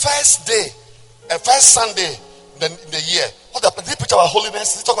preach? First day, first Sunday in the year. What did he preach about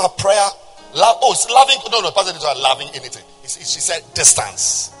holiness? Did he talk about prayer? It's loving. No, pastor didn't talk about loving anything. She said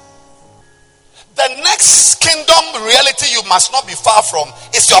distance. The next kingdom reality you must not be far from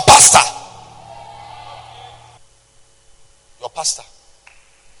is your pastor. Your pastor.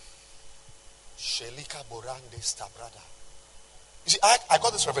 Shelika Borande Stabrada. You see, I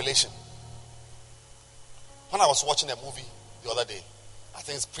got this revelation when I was watching a movie the other day. I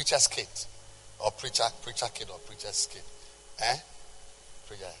think it's preacher's kid. Or preacher kid or preacher's kid.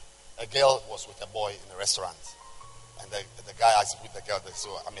 Preacher. A girl was with a boy in a restaurant. And the guy asked with the girl, so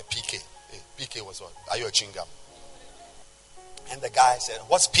I'm a PK. PK was what? Are you a chingam? And the guy said,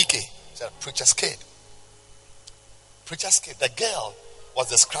 what's PK? He said, preacher's kid. Preacher's kid. The girl was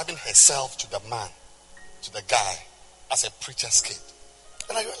describing herself to the man, to the guy, as a preacher's kid.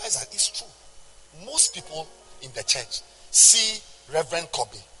 And I realized that it's true. Most people in the church see Reverend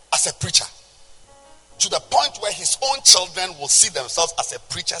Kobe as a preacher, to the point where his own children will see themselves as a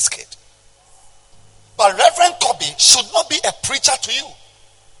preacher's kid. But Reverend Kobe should not be a preacher to you.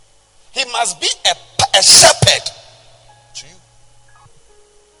 He must be a shepherd to you.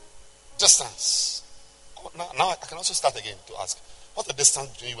 Distance. Now I can also start again to ask, what's the distance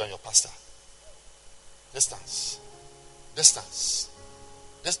between you and your pastor? Distance.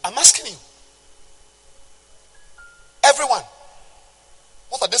 I'm asking you. Everyone.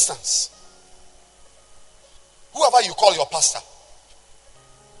 What's the distance? Whoever you call your pastor,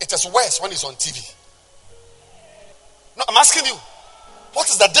 it is worse when he's on TV. No, I'm asking you, what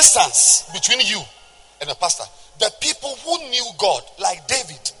is the distance between you and your pastor? The people who knew God, like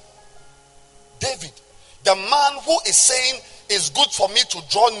David, the man who is saying it's good for me to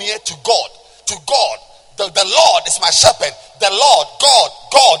draw near to God. The Lord is my shepherd. The Lord, God,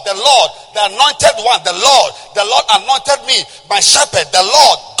 the Lord, the anointed one, the Lord anointed me, my shepherd, the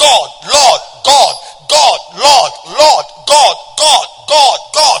Lord, God.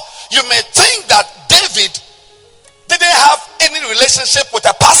 You may think that David didn't have any relationship with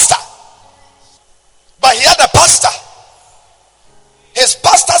a pastor, but he had a pastor. His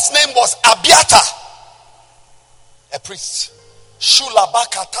pastor's name was Abiathar, a priest.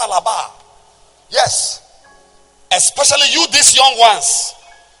 Shulabaka Talaba. Yes. Especially you, these young ones,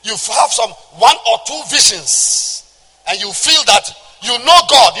 you have some 1 or 2 visions, and you feel that you know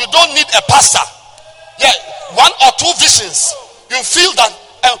God, you don't need a pastor. Yeah, 1 or 2 visions. You feel that,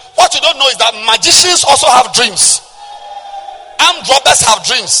 and what you don't know is that magicians also have dreams. Armed robbers have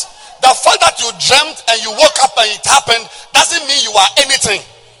dreams. The fact that you dreamt and you woke up and it happened doesn't mean you are anything.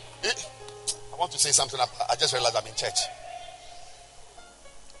 I want to say something. I just realized I'm in church.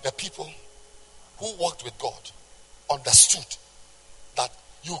 The people who walked with God understood that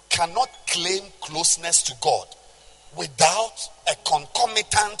you cannot claim closeness to God without a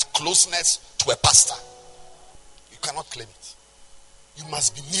concomitant closeness to a pastor. You cannot claim it. You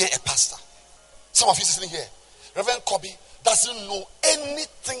must be near a pastor. Some of you sitting here, Reverend Kobe doesn't know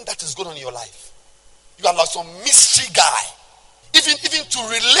anything that is going on in your life. You are like some mystery guy. Even to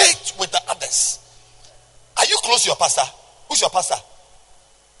relate with the others. Are you close to your pastor? Who's your pastor?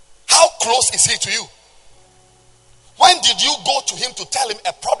 How close is he to you? When did you go to him to tell him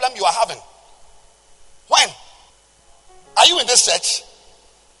a problem you are having? When? Are you in this church?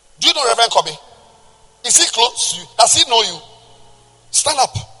 Do you know Reverend Kobe? Is he close to you? Does he know you? Stand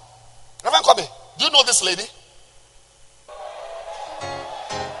up. Reverend Kobe, do you know this lady?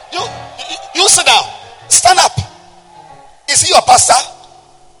 You sit down. Stand up. Is he your pastor?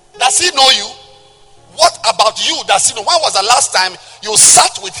 Does he know you? What about you? Does he know? When was the last time you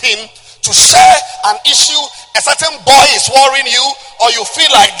sat with him to share an issue? A certain boy is worrying you, or you feel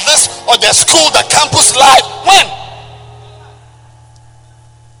like this, or the school, the campus life. When?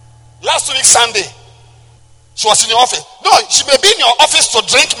 Last week Sunday, she was in your office. No, she may be in your office to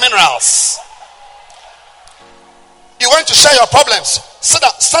drink minerals. You went to share your problems. Sit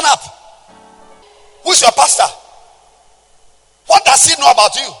down, stand up. Who's your pastor? What does he know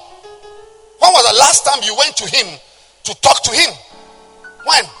about you? When was the last time you went to him to talk to him?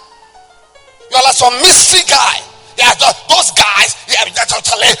 When? You are like some mystery guy. Yeah, those guys. Yeah, we are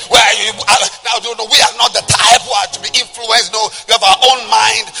not the type who are to be influenced. No, we have our own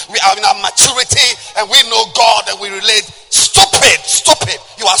mind. We are in our maturity, and we know God, and we relate. Stupid.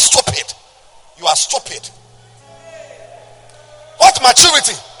 You are stupid. What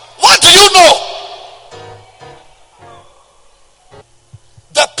maturity? What do you know?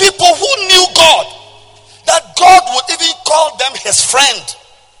 The people who knew God, that God would even call them his friend,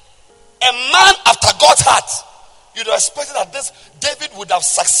 a man after God's heart. You'd have expected that this David would have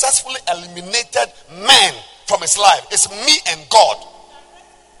successfully eliminated men from his life. It's me and God.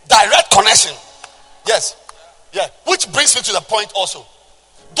 Direct connection. Yes. Yeah. Which brings me to the point also.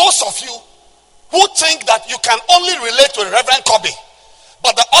 Those of you who think that you can only relate to Reverend Kobe,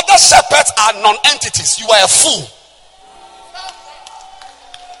 but the other shepherds are non-entities, you are a fool.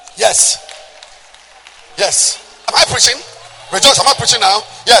 Yes. Am I preaching? Rejoice, am I preaching now?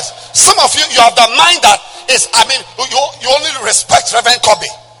 Yes. Some of you have the mind that is, you only respect Reverend Kobe.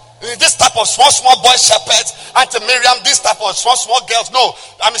 This type of small boy shepherds, Auntie Miriam, this type of small girls. No,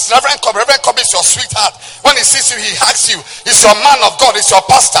 I mean, Reverend Kobe is your sweetheart. When he sees you, he hugs you. He's your man of God. He's your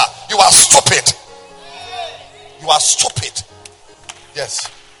pastor. You are stupid. You are stupid. Yes.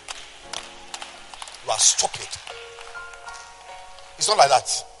 You are stupid. It's not like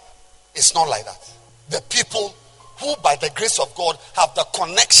that. It's not like that. The people who by the grace of God have the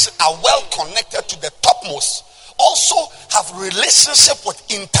connection, are well connected to the topmost, also have relationship with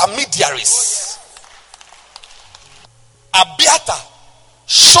intermediaries. Abiathar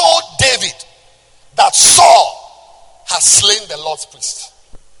showed David that Saul has slain the Lord's priest.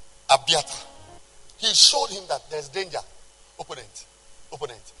 Abiathar. He showed him that there's danger. Opponent.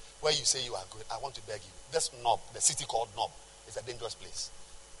 Where you say you are good, I want to beg you. This Nob, the city called Nob, is a dangerous place.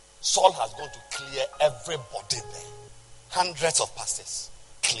 Saul has gone to clear everybody there. Hundreds of pastors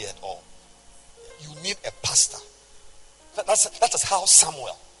cleared all. You need a pastor. That is how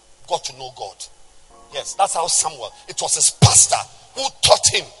Samuel got to know God. Yes, that's how Samuel. It was his pastor who taught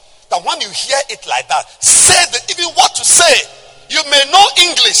him that when you hear it like that, say even what to say. You may know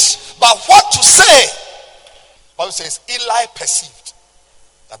English, but what to say. The Bible says Eli perceived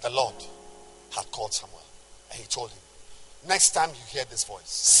that the Lord had called Samuel, and he told him, next time you hear this voice,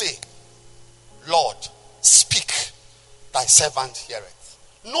 say, Lord, speak, thy servant heareth.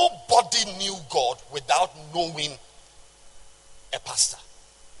 Nobody knew God without knowing a pastor.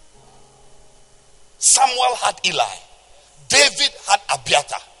 Samuel had Eli. David had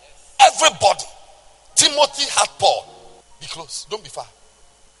Abiathar. Everybody. Timothy had Paul. Be close. Don't be far.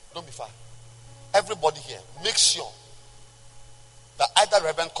 Don't be far. Everybody here, make sure that either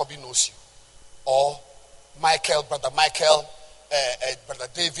Reverend Kobe knows you or Michael, Brother Michael, Brother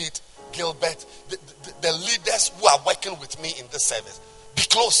David, Gilbert, the leaders who are working with me in this service. Be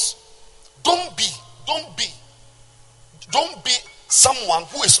close. Don't be someone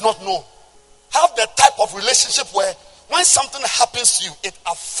who is not known. Have the type of relationship where when something happens to you, it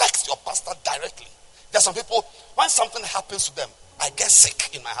affects your pastor directly. There are some people, when something happens to them, I get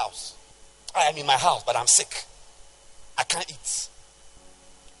sick in my house. I am in my house, but I'm sick. I can't eat.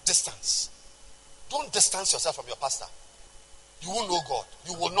 Distance. Don't distance yourself from your pastor. You will know God.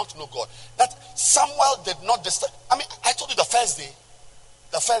 You will not know God. That Samuel did not distance. I mean, I told you the first day.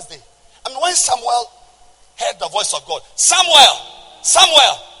 And when Samuel heard the voice of God,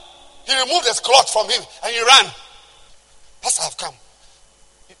 Samuel, he removed his cloth from him and he ran. Pastor, I've come.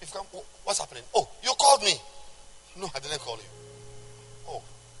 You've come. What's happening? Oh, you called me. No, I didn't call you. Oh.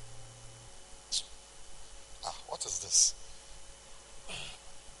 What is this?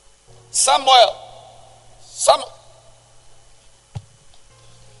 Samuel.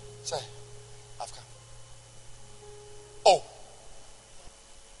 Say, I've come. Oh.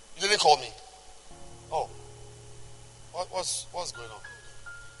 You didn't call me. Oh. What's going on?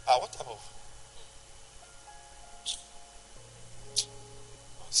 What type of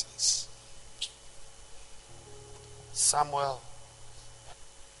nonsense? Samuel.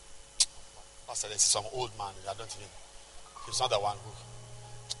 Pastor, this is some old man. I don't even. He's not the one who.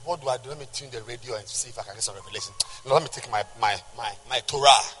 What do I do? Let me tune the radio and see if I can get some revelation. No, let me take my Torah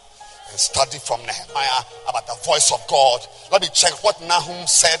and study from Nehemiah about the voice of God. Let me check what Nahum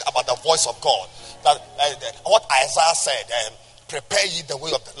said about the voice of God. That what Isaiah said. Prepare ye the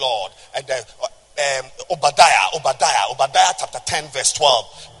way of the Lord. And Obadiah chapter 10 verse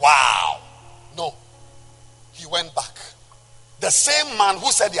 12. Wow. No. He went back. The same man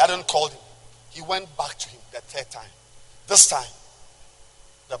who said he hadn't called him, he went back to him the third time. This time,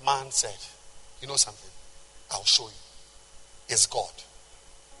 the man said, you know something? I'll show you. It's God.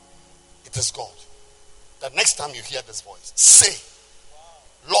 It is God. The next time you hear this voice, say,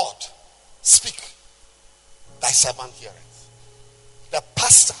 Lord, speak. Thy servant heareth. The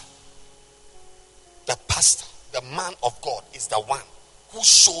pastor, the man of God is the one who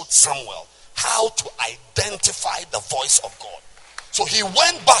showed Samuel how to identify the voice of God. So he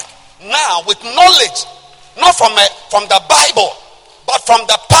went back now with knowledge, not from the Bible, but from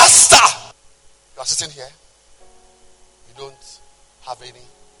the pastor. You are sitting here, you don't have any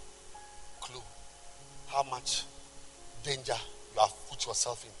clue how much danger you have put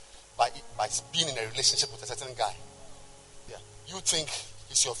yourself in by being in a relationship with a certain guy. Yeah. You think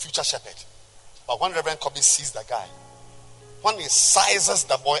he's your future shepherd. But when Reverend Kobe sees the guy, when he sizes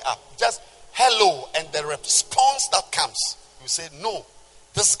the boy up, just hello, and the response that comes, you say, no,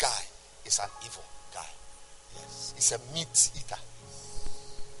 this guy is an evil guy. Yes, he's a meat eater.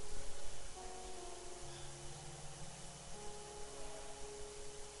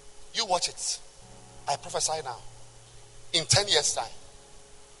 You watch it. I prophesy now. In 10 years' time,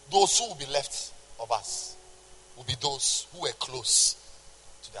 those who will be left of us will be those who were close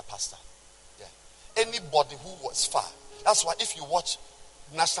to their pastor. Yeah. Anybody who was far. That's why if you watch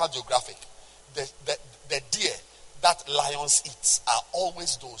National Geographic, the deer that lions eat are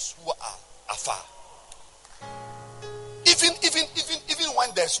always those who are afar. Even when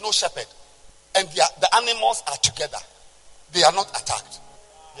there's no shepherd and the animals are together, they are not attacked.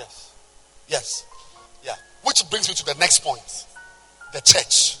 Yes. Yeah. Which brings me to the next point. The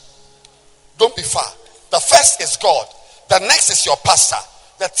church. Don't be far. The first is God. The next is your pastor.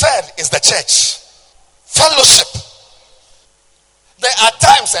 The third is the church. Fellowship. There are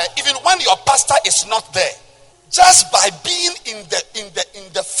times, even when your pastor is not there, just by being in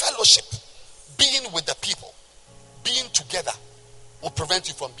the fellowship, being with the people, being together, will prevent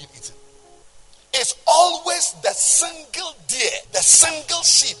you from being eaten. It's always the single deer, the single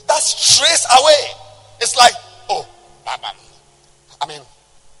sheep that strays away. It's like, oh, I mean,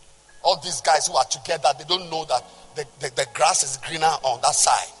 all these guys who are together, they don't know that the grass is greener on that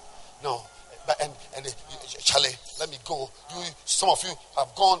side. No. And Charlie, let me go. Some of you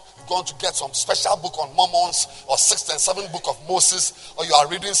have gone to get some special book on Mormons or 6th and 7th book of Moses, or you are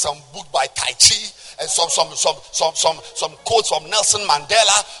reading some book by Tai Chi and some quotes from Nelson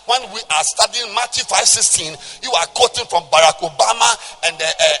Mandela. When we are studying Matthew 5:16, you are quoting from Barack Obama and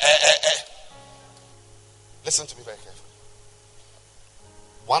listen to me very carefully.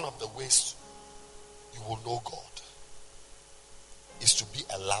 One of the ways you will know God is to be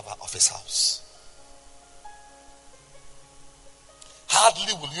a lover of his house.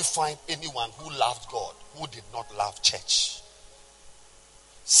 Hardly will you find anyone who loved God who did not love church.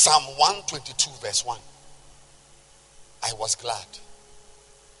 Psalm 122 verse 1. I was glad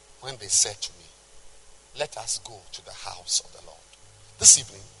when they said to me, let us go to the house of the Lord. This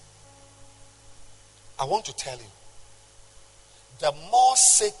evening, I want to tell you, the more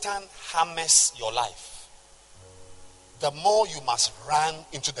Satan hammers your life, the more you must run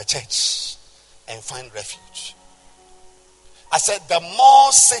into the church and find refuge. I said, the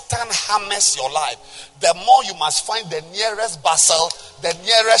more Satan hammers your life, the more you must find the nearest Basel, the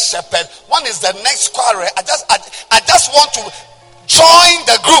nearest shepherd. One is the next quarry. I just want to join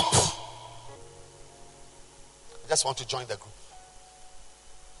the group. I just want to join the group.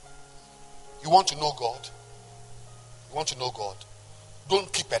 You want to know God? You want to know God? Don't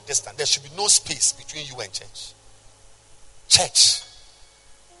keep a distance. There should be no space between you and church. Church.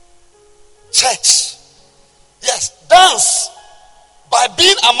 Yes, dance. By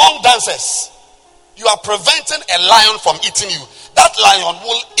being among dancers, you are preventing a lion from eating you. That lion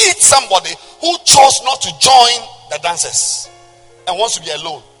will eat somebody who chose not to join the dancers and wants to be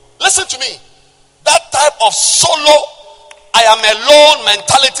alone. Listen to me. That type of solo, I am alone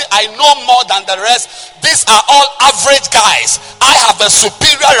mentality, I know more than the rest. These are all average guys. I have a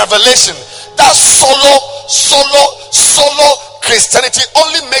superior revelation. That solo Christianity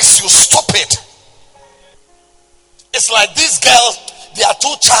only makes you stupid. It's like these girls, they are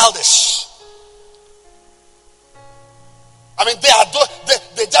too childish. I mean,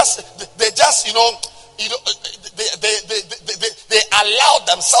 they just they allow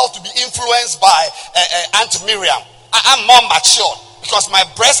themselves to be influenced by Aunt Miriam. I'm more mature because my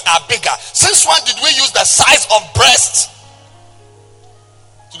breasts are bigger. Since when did we use the size of breast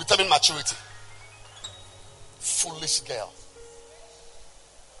to determine maturity? Foolish girl.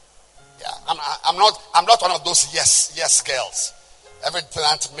 Yeah, I'm not one of those yes girls. Everything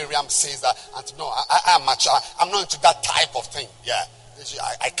Aunt Miriam says that, no, I am mature. I'm not into that type of thing. Yeah,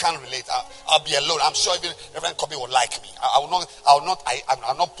 I can't relate. I'll be alone. I'm sure even Reverend Kobe will like me. I will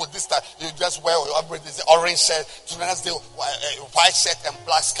not put this type. You just wear this orange shirt, to the next day white shirt and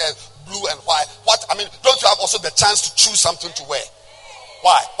black skirt, blue and white. What? I mean, don't you have also the chance to choose something to wear?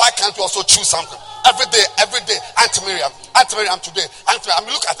 Why? Why can't you also choose something? Every day, Aunt Miriam today. Aunt Miriam,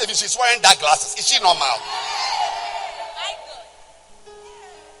 look at her, she's wearing dark glasses. Is she normal?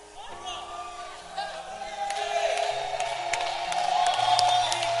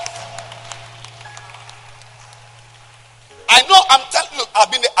 I know, I'm telling you, I've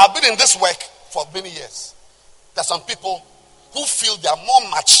been in this work for many years. There's some people who feel they are more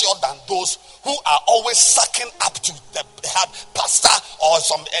mature than those who are always sucking up to the pastor or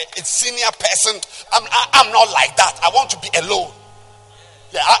some senior person. I'm not like that. I want to be alone.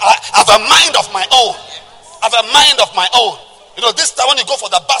 Yeah, I have a mind of my own. You know, this time when you go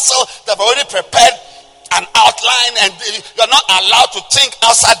for the basel, they've already prepared an outline, and you're not allowed to think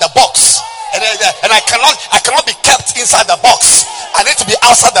outside the box. And I cannot be kept inside the box. I need to be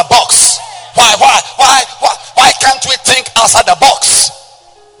outside the box. Why can't we think outside the box?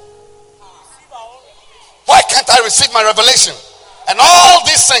 Why can't I receive my revelation? And all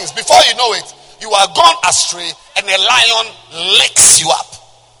these things, before you know it, you are gone astray and a lion licks you up.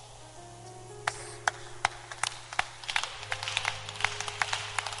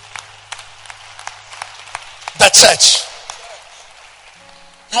 church.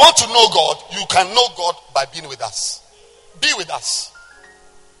 You want to know God? You can know God by being with us. Be with us.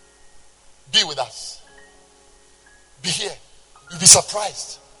 Be with us. Be here. You'll be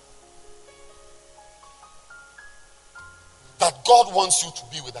surprised that God wants you to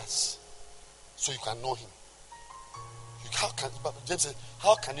be with us so you can know him. James said,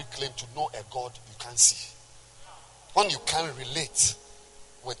 how can you claim to know a God you can't see? When you can't relate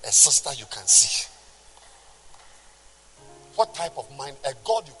with a sister you can see. What type of mind? A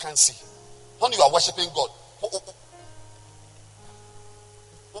God you can't see. When you are worshiping God,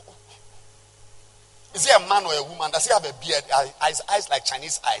 is he a man or a woman? Does he have a beard? Eyes like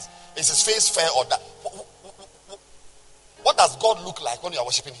Chinese eyes? Is his face fair or that? What does God look like when you are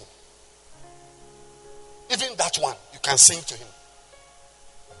worshiping him? Even that one, you can sing to him.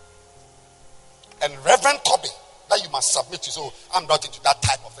 And Reverend Kobe, that you must submit to. So I'm not into that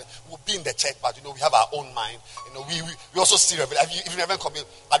type of thing. We'll be in the church, but we have our own mind. We also see Reverend. Even Reverend Kobe,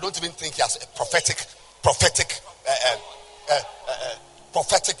 I don't even think he has a prophetic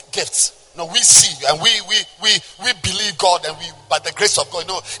gifts. No, we see and we believe God, and by the grace of God.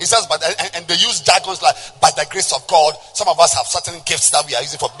 It says, and they use jargons like by the grace of God. Some of us have certain gifts that we are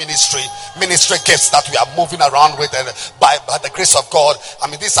using for ministry gifts that we are moving around with, and by the grace of God.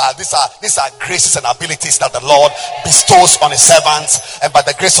 I mean, these are graces and abilities that the Lord bestows on his servants, and by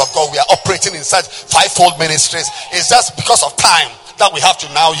the grace of God, we are operating in such fivefold ministries. It's just because of time that we have to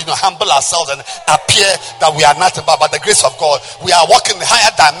now, humble ourselves and appear that we are nothing, but by the grace of God, we are walking in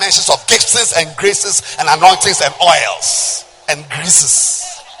higher dimensions of gifts and graces and anointings and oils and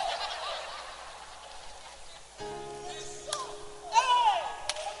greases.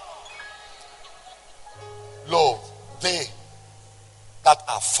 Lo, they that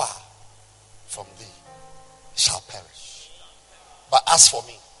are far from thee shall perish. But as for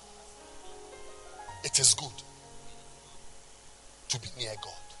me, it is good to be near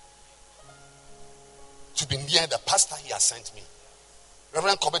God, to be near the pastor he has sent me.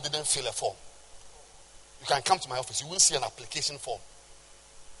 Reverend Kobe didn't fill a form. You can come to my office, you won't see an application form.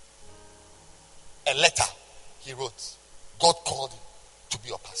 A letter he wrote. God called him to be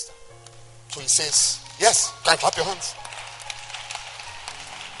your pastor. So he says, yes, you can clap your hands.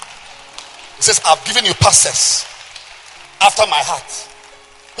 He says, I've given you pastors after my heart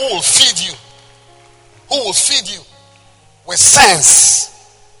who will feed you. Who will feed you with sense.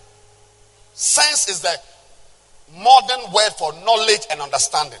 Sense is the modern word for knowledge and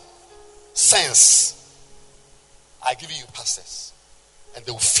understanding. Sense. I give you pastors, and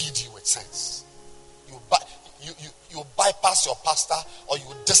they will feed you with sense. You bypass your pastor, or you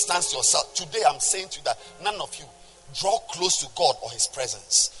distance yourself. Today I'm saying to you that none of you draw close to God or his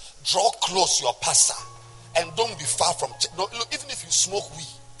presence. Draw close to your pastor, and don't be far from. No, look, even if you smoke weed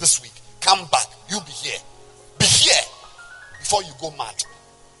this week, come back. You'll be here. Be here before you go mad.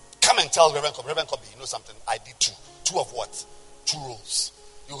 Come and tell Reverend Kobe, you know something? I did two of what? 2 rolls.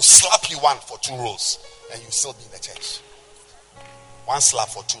 You will slap you one for 2 rolls, and you'll still be in the church. 1 slap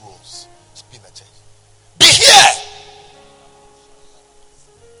for 2 rolls. Be in the church. Be here.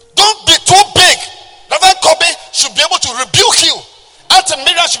 Don't be too big. Reverend Kobe should be able to rebuke you. Auntie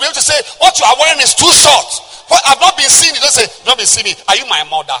Miriam should be able to say, what you are wearing is too short. What I've not been seen. You don't say, don't be seeing me. Are you my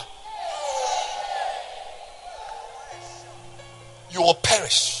mother? You will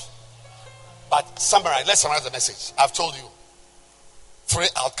perish. But let's summarize the message. I've told you 3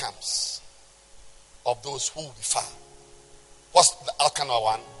 outcomes of those who will be far. What's the outcome number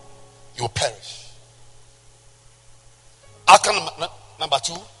 1? You will perish. Outcome number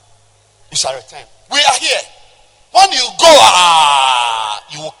 2, you shall return. We are here. When you go,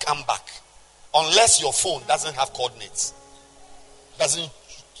 you will come back. Unless your phone doesn't have coordinates. Doesn't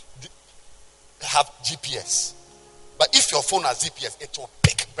have GPS. But if your phone has GPS, it will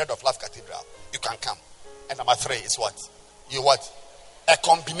pick Bread of Life Cathedral. You can come. And number 3 is what? A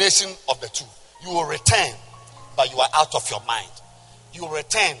combination of the 2. You will return, but you are out of your mind. You will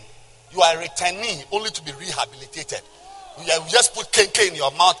return. You are a returnee only to be rehabilitated. You just put KK in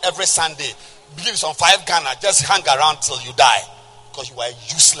your mouth every Sunday. Give some 5 Ghana. Just hang around till you die. Because you are a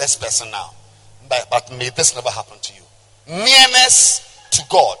useless person now. But may this never happen to you. Nearness to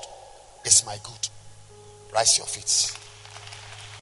God is my good. Rise your feet.